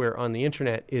software on the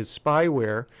internet is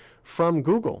spyware from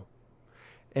Google.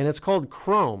 And it's called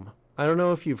Chrome. I don't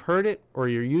know if you've heard it or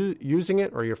you're using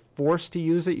it or you're forced to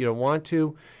use it. You don't want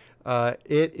to.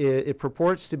 It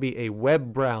purports to be a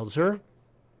web browser,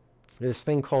 this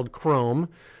thing called Chrome.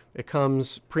 It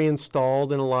comes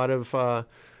pre-installed in a lot of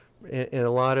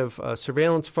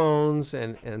surveillance phones,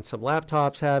 and some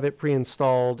laptops have it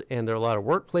pre-installed, and there are a lot of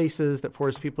workplaces that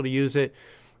force people to use it.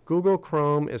 Google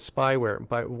Chrome is spyware.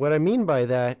 But what I mean by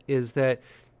that is that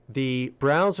the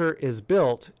browser is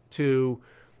built to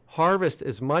harvest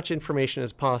as much information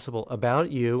as possible about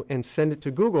you and send it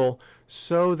to Google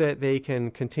so that they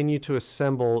can continue to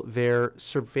assemble their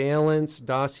surveillance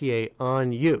dossier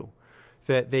on you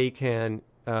that they can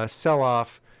sell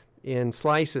off in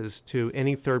slices to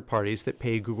any third parties that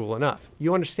pay Google enough.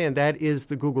 You understand that is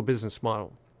the Google business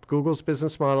model. Google's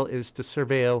business model is to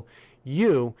surveil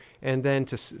you and then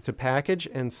to package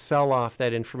and sell off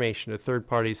that information to third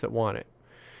parties that want it.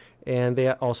 And they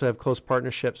also have close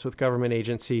partnerships with government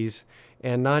agencies,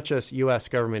 and not just U.S.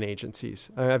 government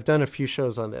agencies. I've done a few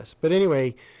shows on this. But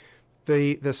anyway,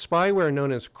 the spyware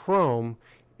known as Chrome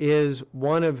is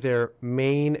one of their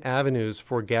main avenues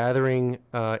for gathering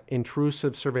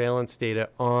intrusive surveillance data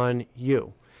on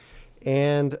you.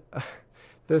 And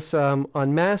this on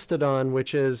Mastodon,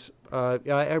 which is,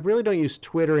 I really don't use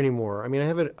Twitter anymore. I mean,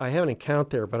 I have an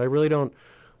account there, but I really don't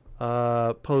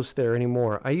post there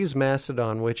anymore. I use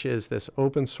Mastodon, which is this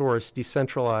open source,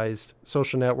 decentralized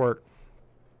social network,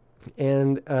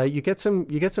 and you get some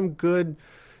good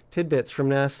tidbits from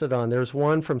Mastodon. There's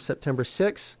one from September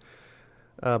 6th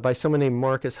by someone named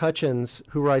Marcus Hutchins,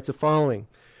 who writes the following: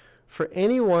 for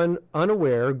anyone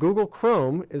unaware, Google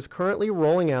Chrome is currently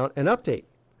rolling out an update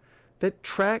that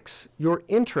tracks your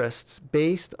interests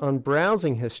based on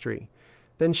browsing history,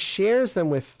 then shares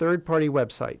them with third-party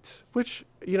websites, which,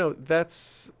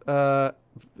 that's,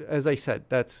 as I said,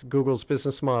 that's Google's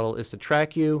business model, is to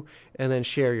track you and then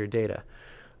share your data.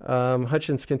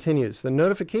 Hutchins continues, the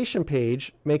notification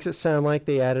page makes it sound like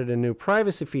they added a new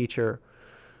privacy feature,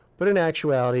 but in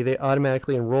actuality, they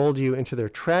automatically enrolled you into their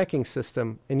tracking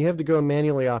system, and you have to go and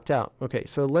manually opt out. Okay,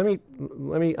 so let me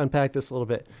unpack this a little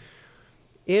bit.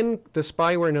 In the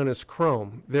spyware known as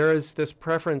Chrome, there is this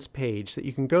preference page that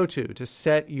you can go to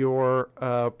set your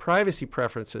privacy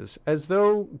preferences, as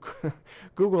though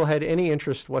Google had any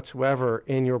interest whatsoever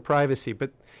in your privacy.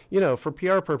 But, for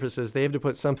PR purposes, they have to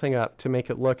put something up to make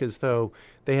it look as though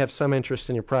they have some interest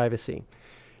in your privacy.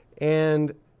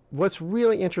 And what's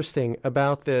really interesting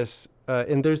about this,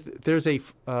 and there's a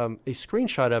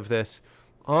screenshot of this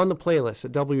on the playlist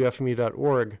at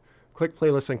wfmu.org. Click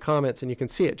playlist and comments, and you can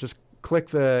see it. Just click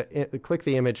the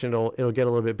image, and it'll get a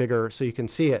little bit bigger so you can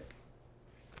see it.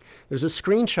 There's a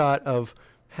screenshot of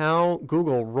how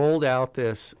Google rolled out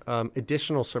this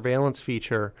additional surveillance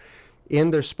feature in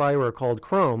their spyware called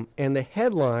Chrome, and the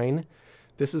headline,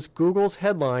 this is Google's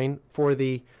headline for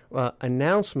the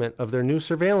announcement of their new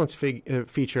surveillance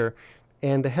feature,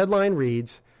 and the headline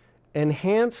reads,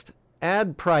 "Enhanced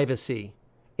Ad Privacy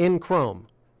in Chrome."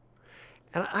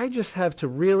 And I have to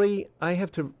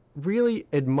really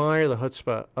admire the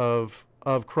chutzpah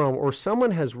of Chrome, or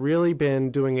someone has really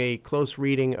been doing a close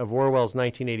reading of Orwell's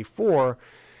 1984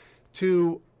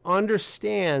 to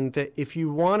understand that if you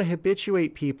want to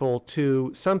habituate people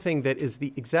to something that is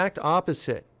the exact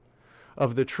opposite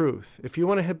of the truth, if you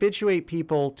want to habituate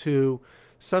people to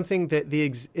something that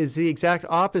is the exact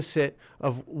opposite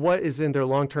of what is in their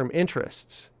long-term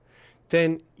interests,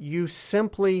 then you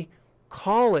simply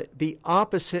call it the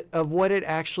opposite of what it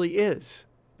actually is.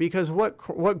 Because what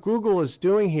Google is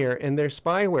doing here in their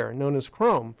spyware, known as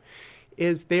Chrome,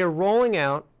 is they are rolling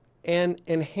out an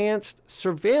enhanced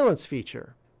surveillance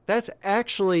feature. That's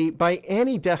actually, by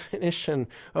any definition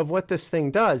of what this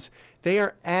thing does, they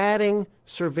are adding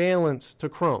surveillance to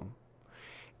Chrome.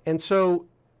 And so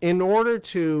in order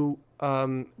to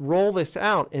roll this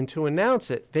out and to announce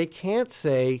it, they can't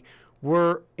say,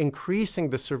 we're increasing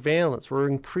the surveillance, we're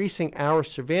increasing our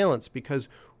surveillance because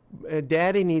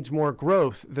Daddy needs more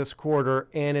growth this quarter,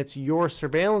 and it's your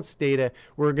surveillance data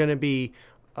we're going to be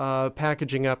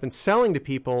packaging up and selling to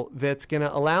people that's going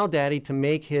to allow Daddy to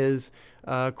make his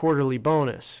quarterly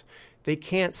bonus. They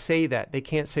can't say that. They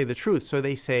can't say the truth. So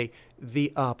they say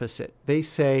the opposite. They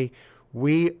say,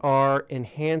 we are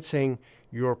enhancing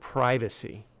your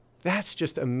privacy. That's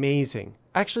just amazing.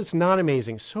 Actually, it's not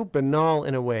amazing. So banal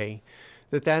in a way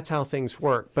that that's how things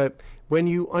work. But when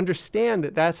you understand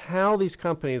that that's how these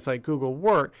companies like Google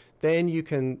work, then you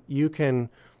can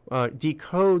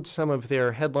decode some of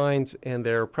their headlines and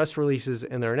their press releases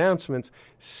and their announcements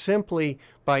simply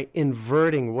by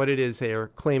inverting what it is they are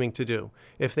claiming to do.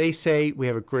 If they say, we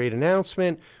have a great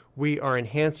announcement, we are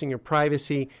enhancing your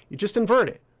privacy, you just invert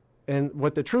it. And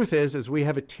what the truth is we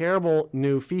have a terrible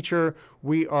new feature.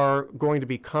 We are going to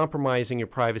be compromising your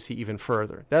privacy even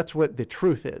further. That's what the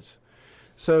truth is.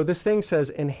 So this thing says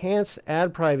enhanced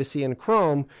ad privacy in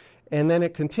Chrome, and then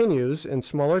it continues in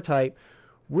smaller type.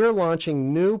 We're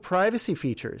launching new privacy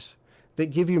features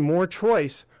that give you more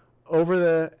choice over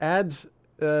the ads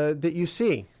that you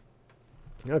see.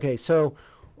 Okay, so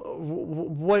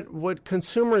what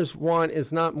consumers want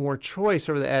is not more choice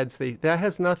over the ads. That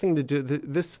has nothing to do.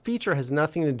 This feature has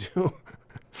nothing to do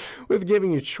with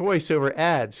giving you choice over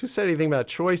ads. Who said anything about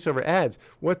choice over ads?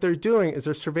 What they're doing is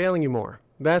they're surveilling you more.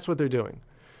 That's what they're doing.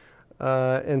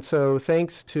 And so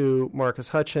thanks to Marcus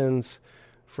Hutchins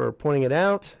for pointing it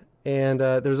out. And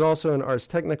there's also an Ars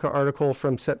Technica article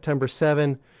from September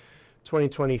 7,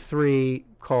 2023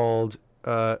 called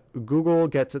Google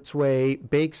Gets Its Way,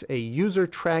 Bakes a User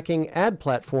Tracking Ad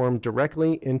Platform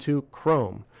Directly into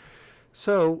Chrome.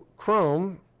 So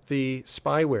Chrome, the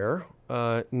spyware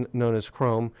known as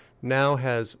Chrome, now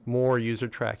has more user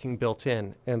tracking built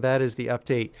in. And that is the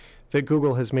update that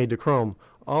Google has made to Chrome.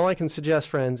 All I can suggest,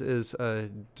 friends, is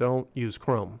don't use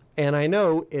Chrome. And I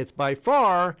know it's by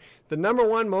far the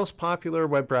 #1 most popular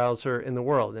web browser in the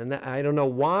world. And I don't know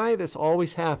why this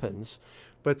always happens,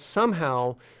 but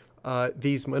somehow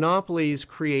these monopolies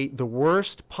create the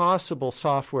worst possible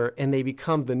software, and they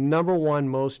become the #1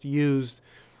 most used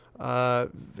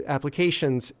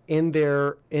applications in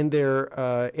their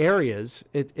areas.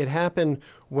 It happened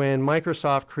when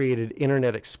Microsoft created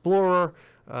Internet Explorer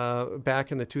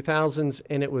back in the 2000s,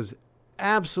 and it was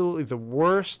absolutely the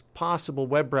worst possible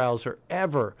web browser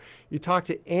ever. You talk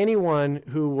to anyone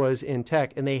who was in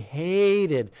tech, and they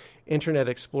hated Internet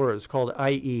Explorer. It's called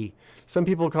IE. Some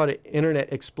people called it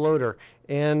Internet Exploder.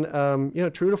 And,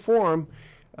 true to form,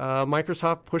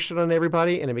 Microsoft pushed it on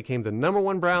everybody, and it became the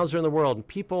 #1 browser in the world. And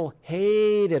people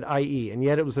hated IE, and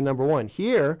yet it was the #1.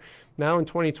 Here, now in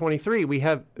 2023, we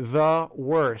have the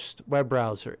worst web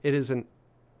browser. It is an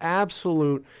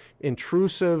absolute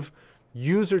intrusive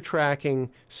user tracking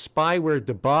spyware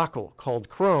debacle called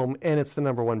Chrome, and it's the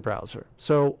 #1 browser.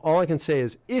 So all I can say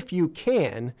is, if you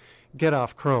can, get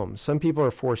off Chrome. Some people are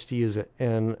forced to use it,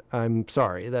 and I'm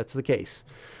sorry, that's the case.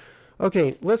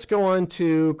 Okay, let's go on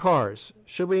to cars.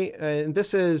 Should we?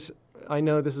 I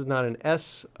know this is not an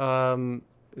S.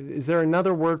 Is there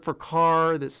another word for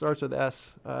car that starts with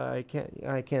S? I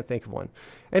can't think of one.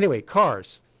 Anyway,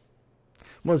 cars.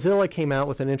 Mozilla came out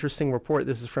with an interesting report.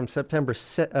 This is from September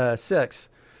 6.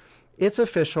 It's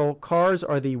official. Cars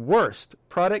are the worst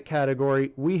product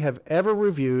category we have ever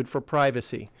reviewed for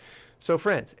privacy. So,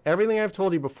 friends, everything I've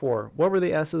told you before, what were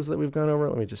the S's that we've gone over?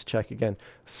 Let me just check again.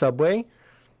 Subway,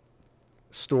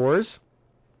 stores,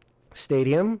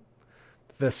 stadium,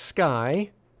 the sky,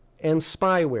 and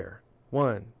spyware.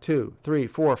 1, 2, 3,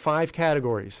 4, 5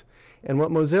 categories. And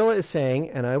what Mozilla is saying,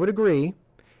 and I would agree,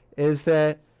 is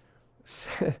that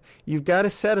you've got to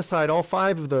set aside all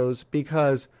 5 of those,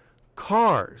 because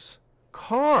cars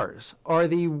are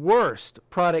the worst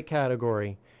product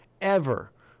category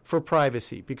ever for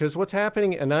privacy. Because what's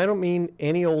happening, and I don't mean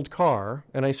any old car,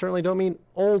 and I certainly don't mean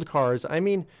old cars, I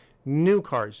mean new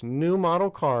cars, new model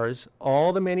cars.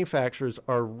 All the manufacturers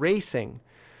are racing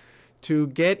to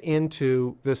get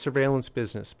into the surveillance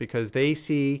business because they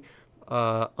see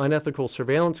unethical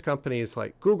surveillance companies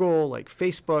like Google, like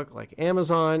Facebook, like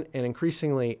Amazon, and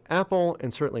increasingly Apple,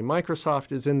 and certainly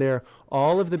Microsoft is in there.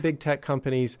 All of the big tech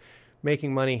companies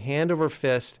making money hand over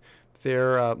fist.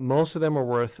 Most of them are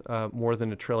worth more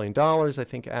than $1 trillion. I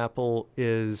think Apple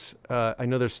is, I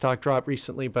know their stock dropped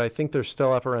recently, but I think they're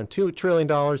still up around $2 trillion.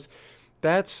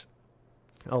 That's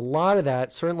a lot of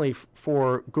that, certainly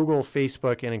for Google,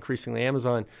 Facebook, and increasingly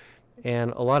Amazon,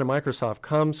 and a lot of Microsoft,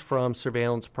 comes from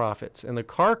surveillance profits. And the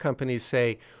car companies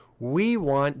say, we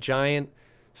want giant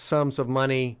sums of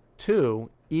money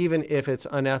too, even if it's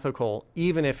unethical,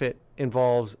 even if it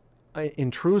involves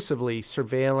intrusively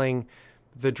surveilling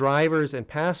the drivers and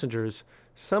passengers,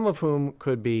 some of whom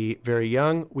could be very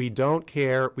young. We don't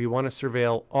care. We want to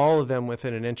surveil all of them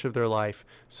within an inch of their life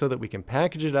so that we can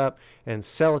package it up and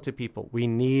sell it to people. We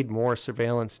need more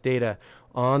surveillance data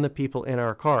on the people in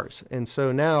our cars. And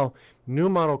so now new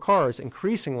model cars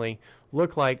increasingly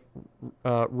look like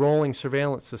rolling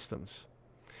surveillance systems.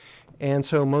 And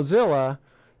so Mozilla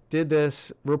did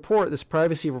this report, this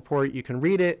privacy report. You can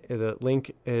read it. The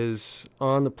link is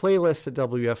on the playlist at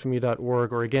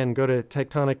wfmu.org, or again, go to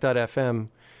tectonic.fm,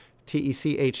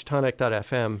 TECH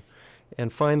tonic.fm,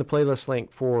 and find the playlist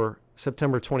link for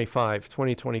September 25,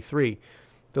 2023.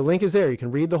 The link is there. You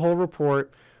can read the whole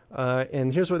report.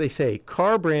 And here's what they say.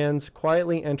 Car brands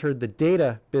quietly entered the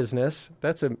data business.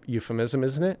 That's a euphemism,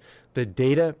 isn't it? The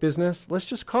data business. Let's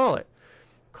just call it.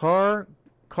 Car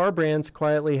brands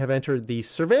quietly have entered the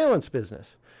surveillance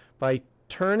business by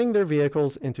turning their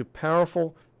vehicles into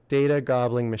powerful data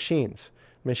gobbling machines.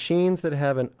 Machines that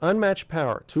have an unmatched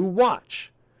power to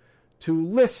watch, to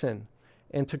listen,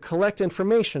 and to collect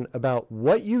information about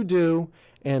what you do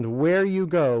and where you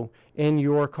go in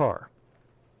your car.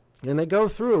 And they go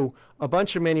through a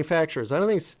bunch of manufacturers. I don't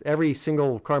think it's every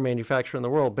single car manufacturer in the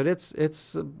world, but it's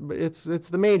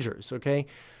the majors, okay?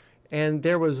 And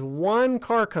there was one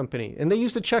car company, and they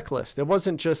used a checklist. It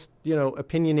wasn't just,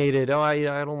 opinionated, I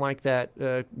don't like that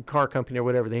car company or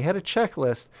whatever. They had a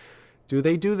checklist. Do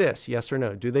they do this? Yes or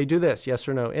no? Do they do this? Yes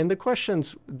or no? And the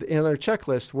questions in their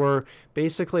checklist were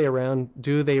basically around,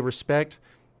 do they respect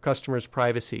customers'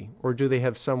 privacy, or do they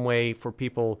have some way for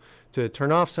people to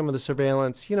turn off some of the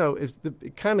surveillance? It's the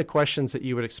kind of questions that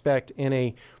you would expect in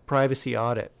a privacy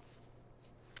audit.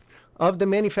 Of the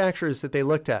manufacturers that they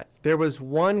looked at, there was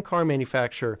one car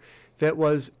manufacturer that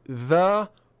was the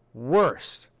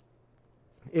worst.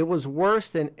 It was worse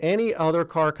than any other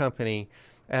car company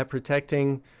at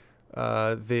protecting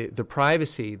the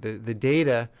privacy, the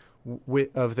data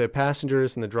of the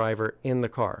passengers and the driver in the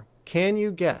car. Can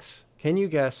you guess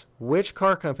which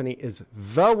car company is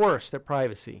the worst at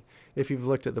privacy? If you've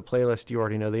looked at the playlist, you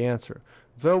already know the answer.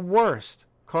 The worst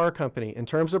car company in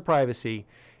terms of privacy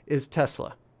is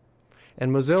Tesla.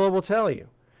 And Mozilla will tell you.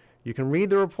 You can read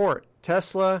the report.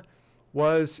 Tesla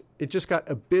it just got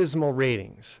abysmal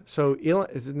ratings. So,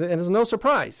 and it's no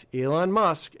surprise, Elon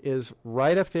Musk is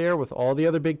right up there with all the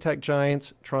other big tech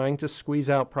giants trying to squeeze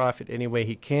out profit any way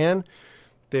he can.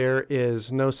 There is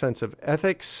no sense of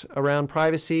ethics around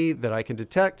privacy that I can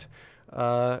detect.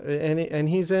 And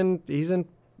he's in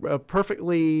a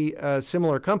perfectly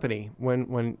similar company when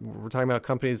we're talking about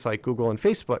companies like Google and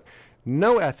Facebook.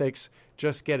 No ethics,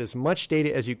 just get as much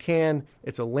data as you can.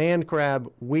 It's a land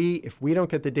grab. If we don't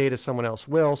get the data, someone else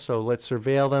will, so let's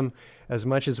surveil them as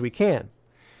much as we can.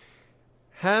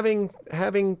 Having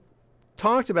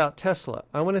talked about Tesla,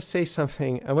 I want to say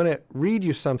something. I want to read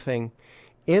you something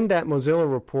in that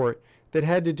Mozilla report that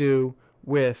had to do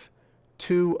with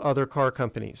two other car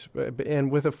companies,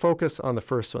 and with a focus on the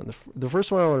first one. The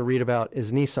first one I want to read about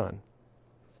is Nissan.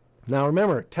 Now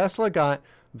remember, Tesla got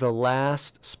the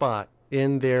last spot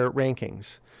in their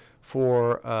rankings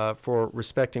for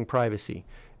respecting privacy.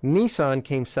 Nissan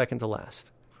came second to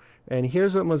last. And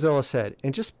here's what Mozilla said.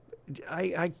 And just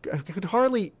I could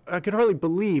hardly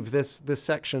believe this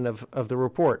section of the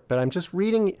report, but I'm just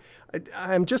reading.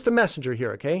 I'm just a messenger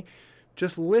here, okay?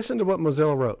 Just listen to what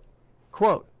Mozilla wrote.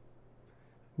 Quote,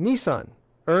 Nissan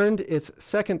earned its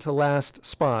second to last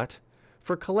spot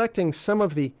for collecting some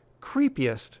of the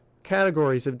creepiest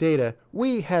categories of data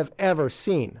we have ever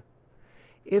seen.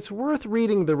 It's worth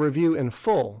reading the review in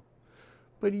full,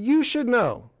 but you should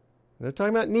know, they're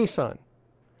talking about Nissan,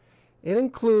 it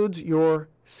includes your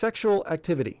sexual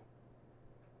activity.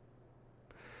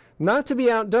 Not to be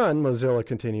outdone, Mozilla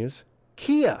continues,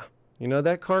 Kia, you know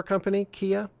that car company,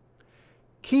 Kia?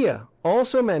 Kia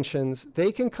also mentions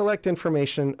they can collect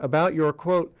information about your,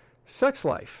 quote, sex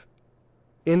life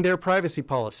in their privacy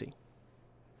policy.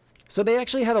 So they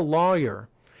actually had a lawyer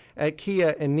at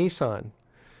Kia and Nissan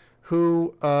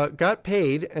who got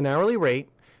paid an hourly rate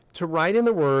to write in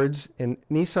the words, in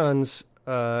Nissan's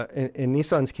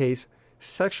case,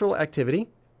 sexual activity.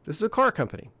 This is a car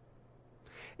company.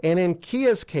 And in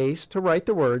Kia's case, to write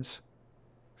the words,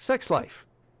 sex life,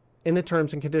 in the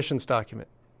terms and conditions document.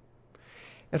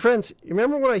 And friends, you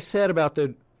remember what I said about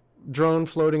the drone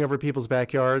floating over people's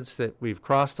backyards, that we've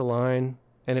crossed a line,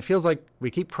 and it feels like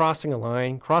we keep crossing a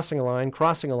line, crossing a line,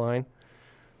 crossing a line.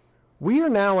 We are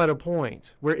now at a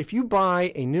point where if you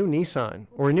buy a new Nissan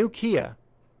or a new Kia,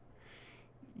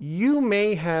 you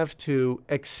may have to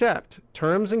accept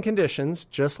terms and conditions,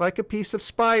 just like a piece of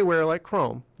spyware like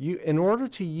Chrome. In order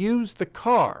to use the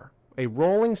car, a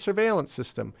rolling surveillance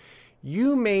system,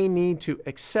 you may need to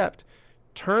accept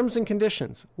terms and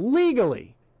conditions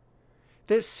legally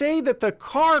that say that the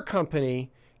car company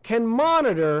can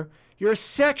monitor your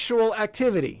sexual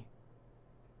activity.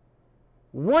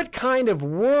 What kind of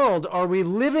world are we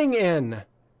living in?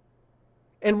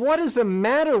 And what is the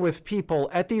matter with people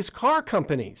at these car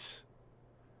companies?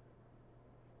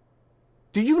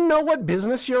 Do you know what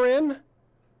business you're in?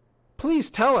 Please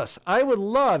tell us. I would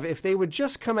love if they would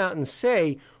just come out and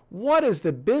say, what is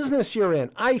the business you're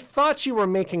in? I thought you were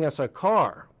making us a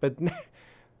car, but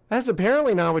that's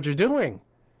apparently not what you're doing.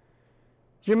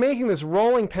 You're making this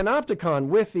rolling panopticon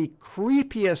with the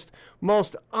creepiest,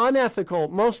 most unethical,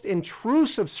 most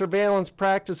intrusive surveillance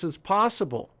practices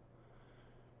possible.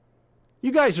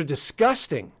 You guys are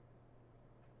disgusting.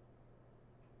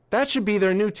 That should be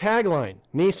their new tagline.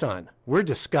 Nissan, we're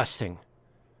disgusting.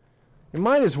 You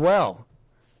might as well.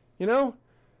 You know?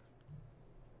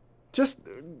 Just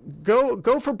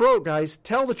go for broke, guys.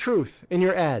 Tell the truth in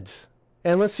your ads.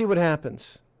 And let's see what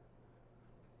happens.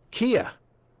 Kia,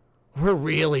 we're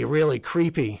really, really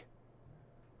creepy.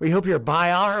 We hope you'll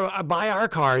buy our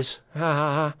cars. Ha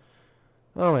ha ha.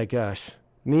 Oh my gosh.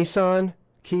 Nissan,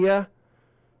 Kia,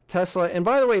 Tesla. And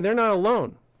by the way, they're not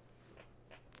alone.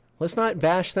 Let's not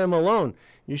bash them alone.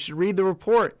 You should read the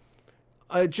report.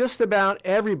 Just about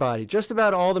everybody, just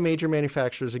about all the major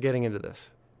manufacturers are getting into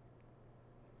this.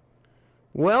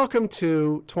 Welcome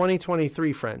to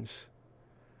 2023, friends.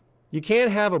 You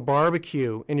can't have a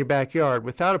barbecue in your backyard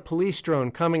without a police drone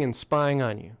coming and spying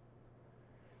on you.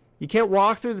 You can't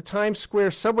walk through the Times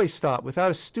Square subway stop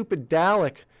without a stupid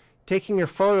Dalek taking your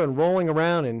photo and rolling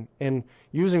around and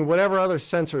using whatever other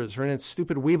sensors are in its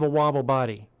stupid weeble wobble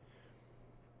body.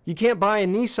 You can't buy a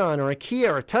Nissan or a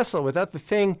Kia or a Tesla without the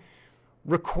thing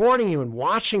recording you and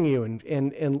watching you and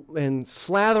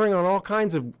slathering on all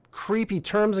kinds of creepy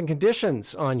terms and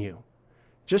conditions on you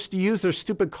just to use their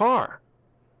stupid car.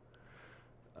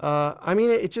 I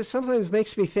mean, it just sometimes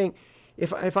makes me think,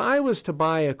 if I was to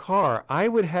buy a car, I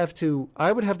would have to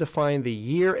find the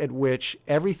year at which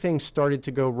everything started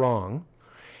to go wrong,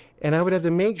 and I would have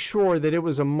to make sure that it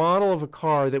was a model of a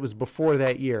car that was before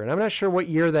that year. And I'm not sure what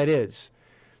year that is.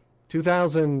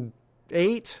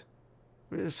 2008?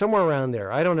 Somewhere around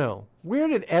there. I don't know. Where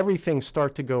did everything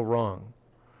start to go wrong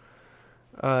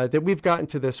that we've gotten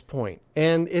to this point?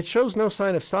 And it shows no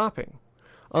sign of stopping.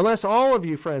 Unless all of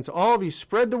you friends, all of you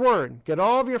spread the word, get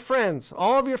all of your friends,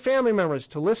 all of your family members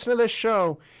to listen to this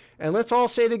show, and let's all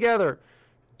say together,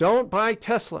 don't buy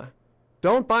Tesla,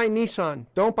 don't buy Nissan,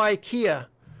 don't buy Kia.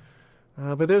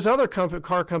 But there's other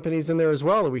car companies in there as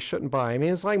well that we shouldn't buy. I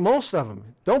mean, it's like most of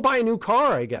them. Don't buy a new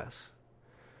car, I guess.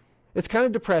 It's kind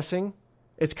of depressing.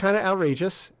 It's kind of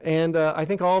outrageous, and I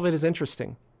think all of it is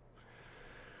interesting.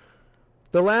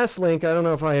 The last link, I don't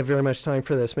know if I have very much time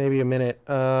for this, maybe a minute.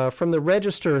 From the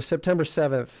Register, September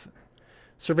 7th,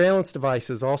 surveillance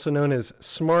devices, also known as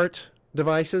smart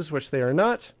devices, which they are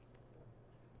not.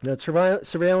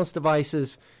 Surveillance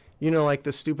devices, you know, like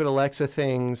the stupid Alexa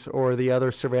things or the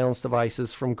other surveillance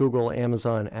devices from Google,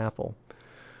 Amazon, Apple.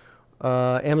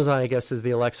 Amazon, I guess, is the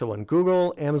Alexa one.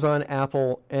 Google, Amazon,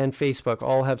 Apple, and Facebook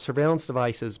all have surveillance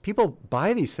devices. People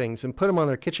buy these things and put them on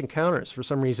their kitchen counters for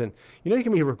some reason. You know, you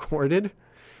can be recorded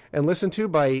and listened to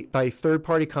by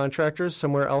third-party contractors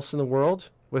somewhere else in the world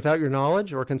without your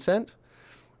knowledge or consent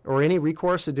or any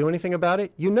recourse to do anything about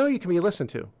it. You know you can be listened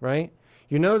to, right?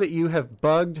 You know that you have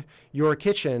bugged your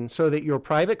kitchen so that your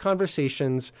private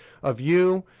conversations of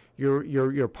you,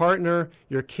 your partner,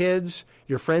 your kids,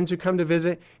 your friends who come to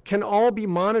visit, can all be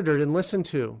monitored and listened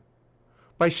to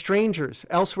by strangers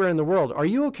elsewhere in the world. Are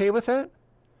you okay with that?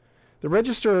 The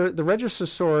Register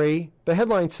story, the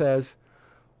headline says,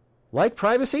 like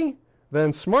privacy,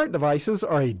 then smart devices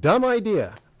are a dumb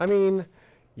idea. I mean,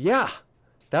 yeah,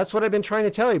 that's what I've been trying to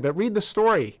tell you, but read the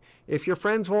story. If your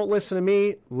friends won't listen to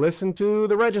me, listen to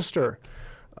the Register.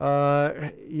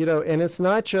 You know, and it's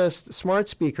not just smart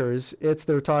speakers.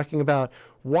 They're talking about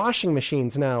washing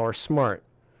machines now are smart,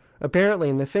 apparently,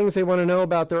 and the things they want to know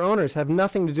about their owners have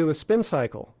nothing to do with spin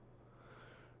cycle.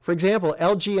 For example,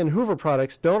 LG and Hoover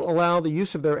products don't allow the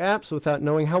use of their apps without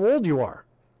knowing how old you are.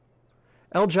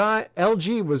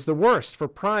 LG was the worst for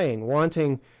prying,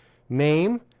 wanting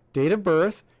name, date of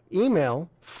birth, email,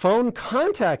 phone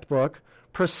contact book,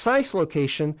 precise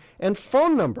location, and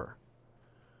phone number.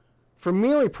 For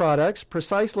Miele products,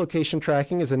 precise location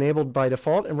tracking is enabled by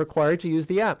default and required to use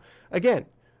the app. Again,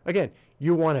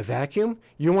 you want a vacuum,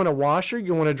 you want a washer,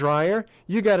 you want a dryer,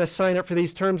 you got to sign up for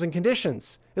these terms and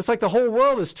conditions. It's like the whole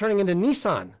world is turning into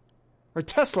Nissan or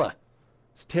Tesla.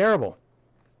 It's terrible.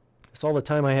 That's all the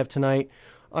time I have tonight.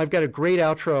 I've got a great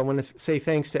outro. I want to say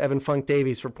thanks to Evan Funk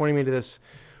Davies for pointing me to this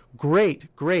great,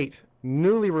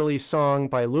 newly released song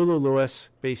by Lulu Lewis,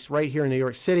 based right here in New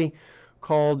York City,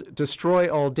 called Destroy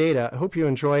All Data. I hope you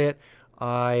enjoy it.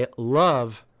 I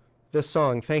love this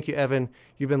song. Thank you, Evan.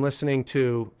 You've been listening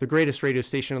to the greatest radio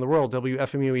station in the world,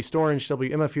 WFMU East Orange,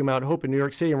 WMFU Mount Hope in New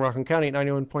York City and Rockland County at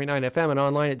 91.9 FM and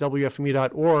online at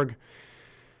WFMU.org.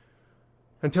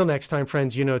 Until next time,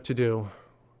 friends, you know what to do.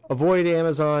 Avoid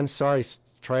Amazon.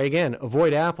 Try again.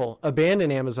 Avoid Apple.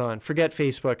 Abandon Amazon. Forget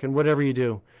Facebook. And whatever you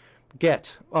do,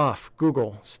 get off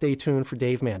Google. Stay tuned for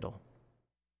Dave Mandel.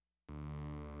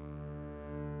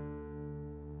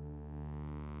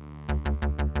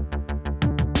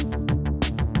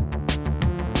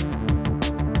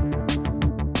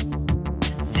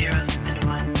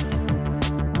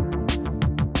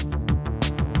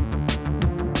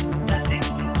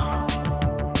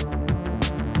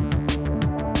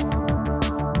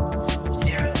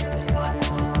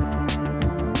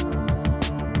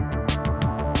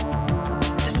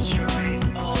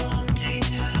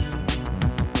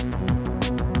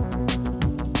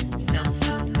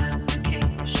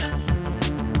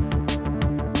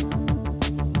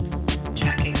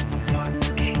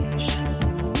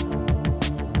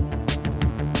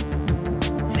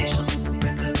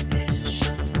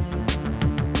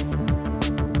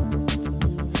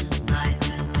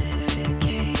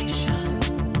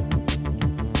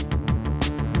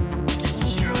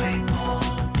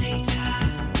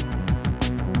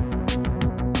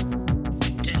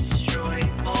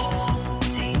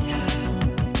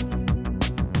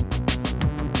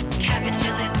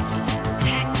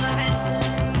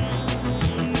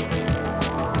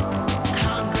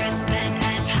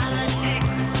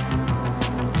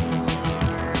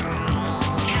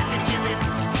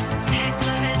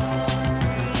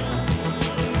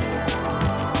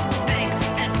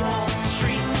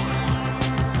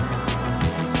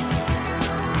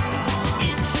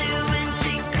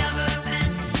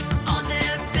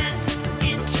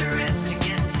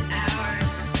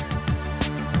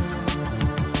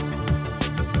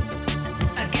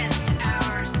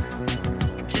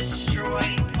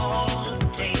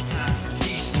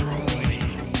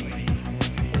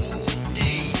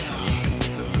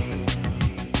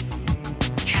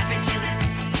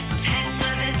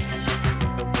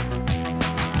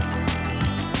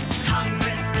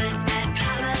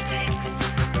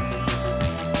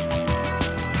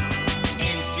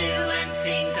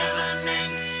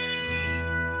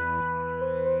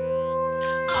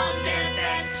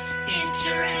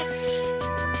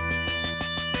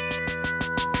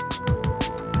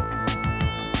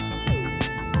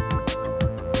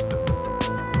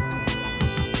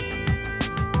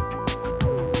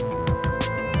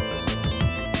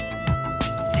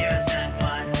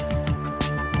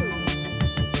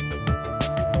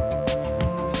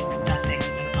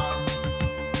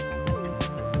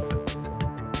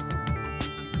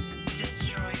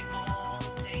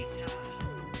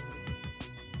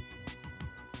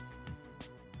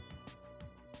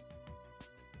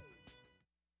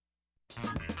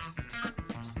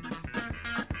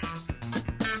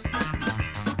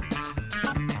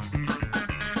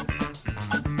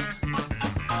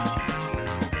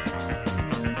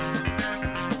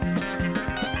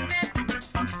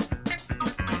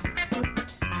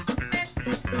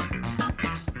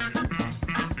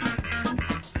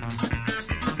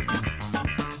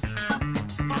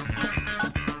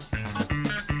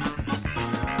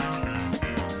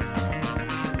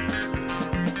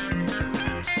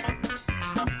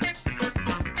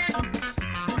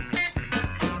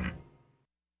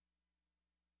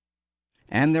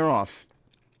 And they're off.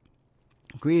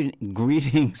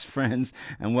 Greetings, friends,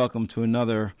 and welcome to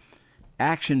another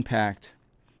action-packed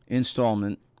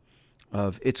installment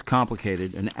of It's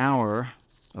Complicated, an hour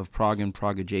of prog and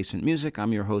prog-adjacent music.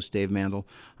 I'm your host, Dave Mandel.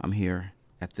 I'm here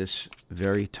at this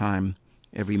very time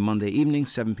every Monday evening,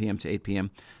 7 p.m. to 8 p.m.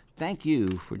 Thank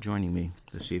you for joining me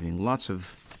this evening. Lots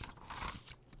of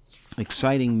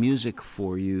exciting music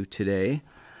for you today.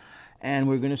 And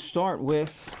we're going to start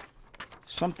with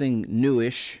something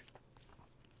newish,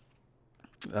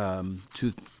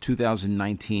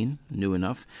 2019, new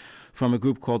enough, from a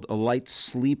group called A Light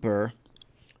Sleeper.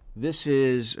 This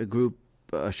is a group,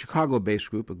 a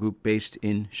Chicago-based group, a group based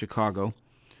in Chicago.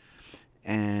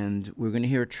 And we're going to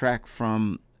hear a track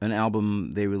from an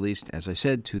album they released, as I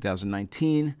said,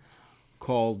 2019,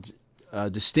 called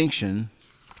Distinction,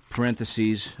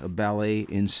 parentheses, a ballet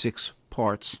in 6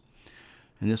 parts.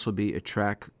 And this will be a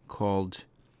track called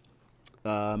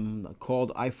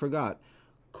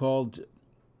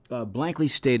Blankly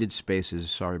Stated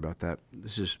Spaces. Sorry about that.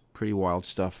 This is pretty wild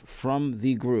stuff from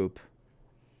the group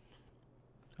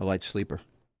A Light Sleeper.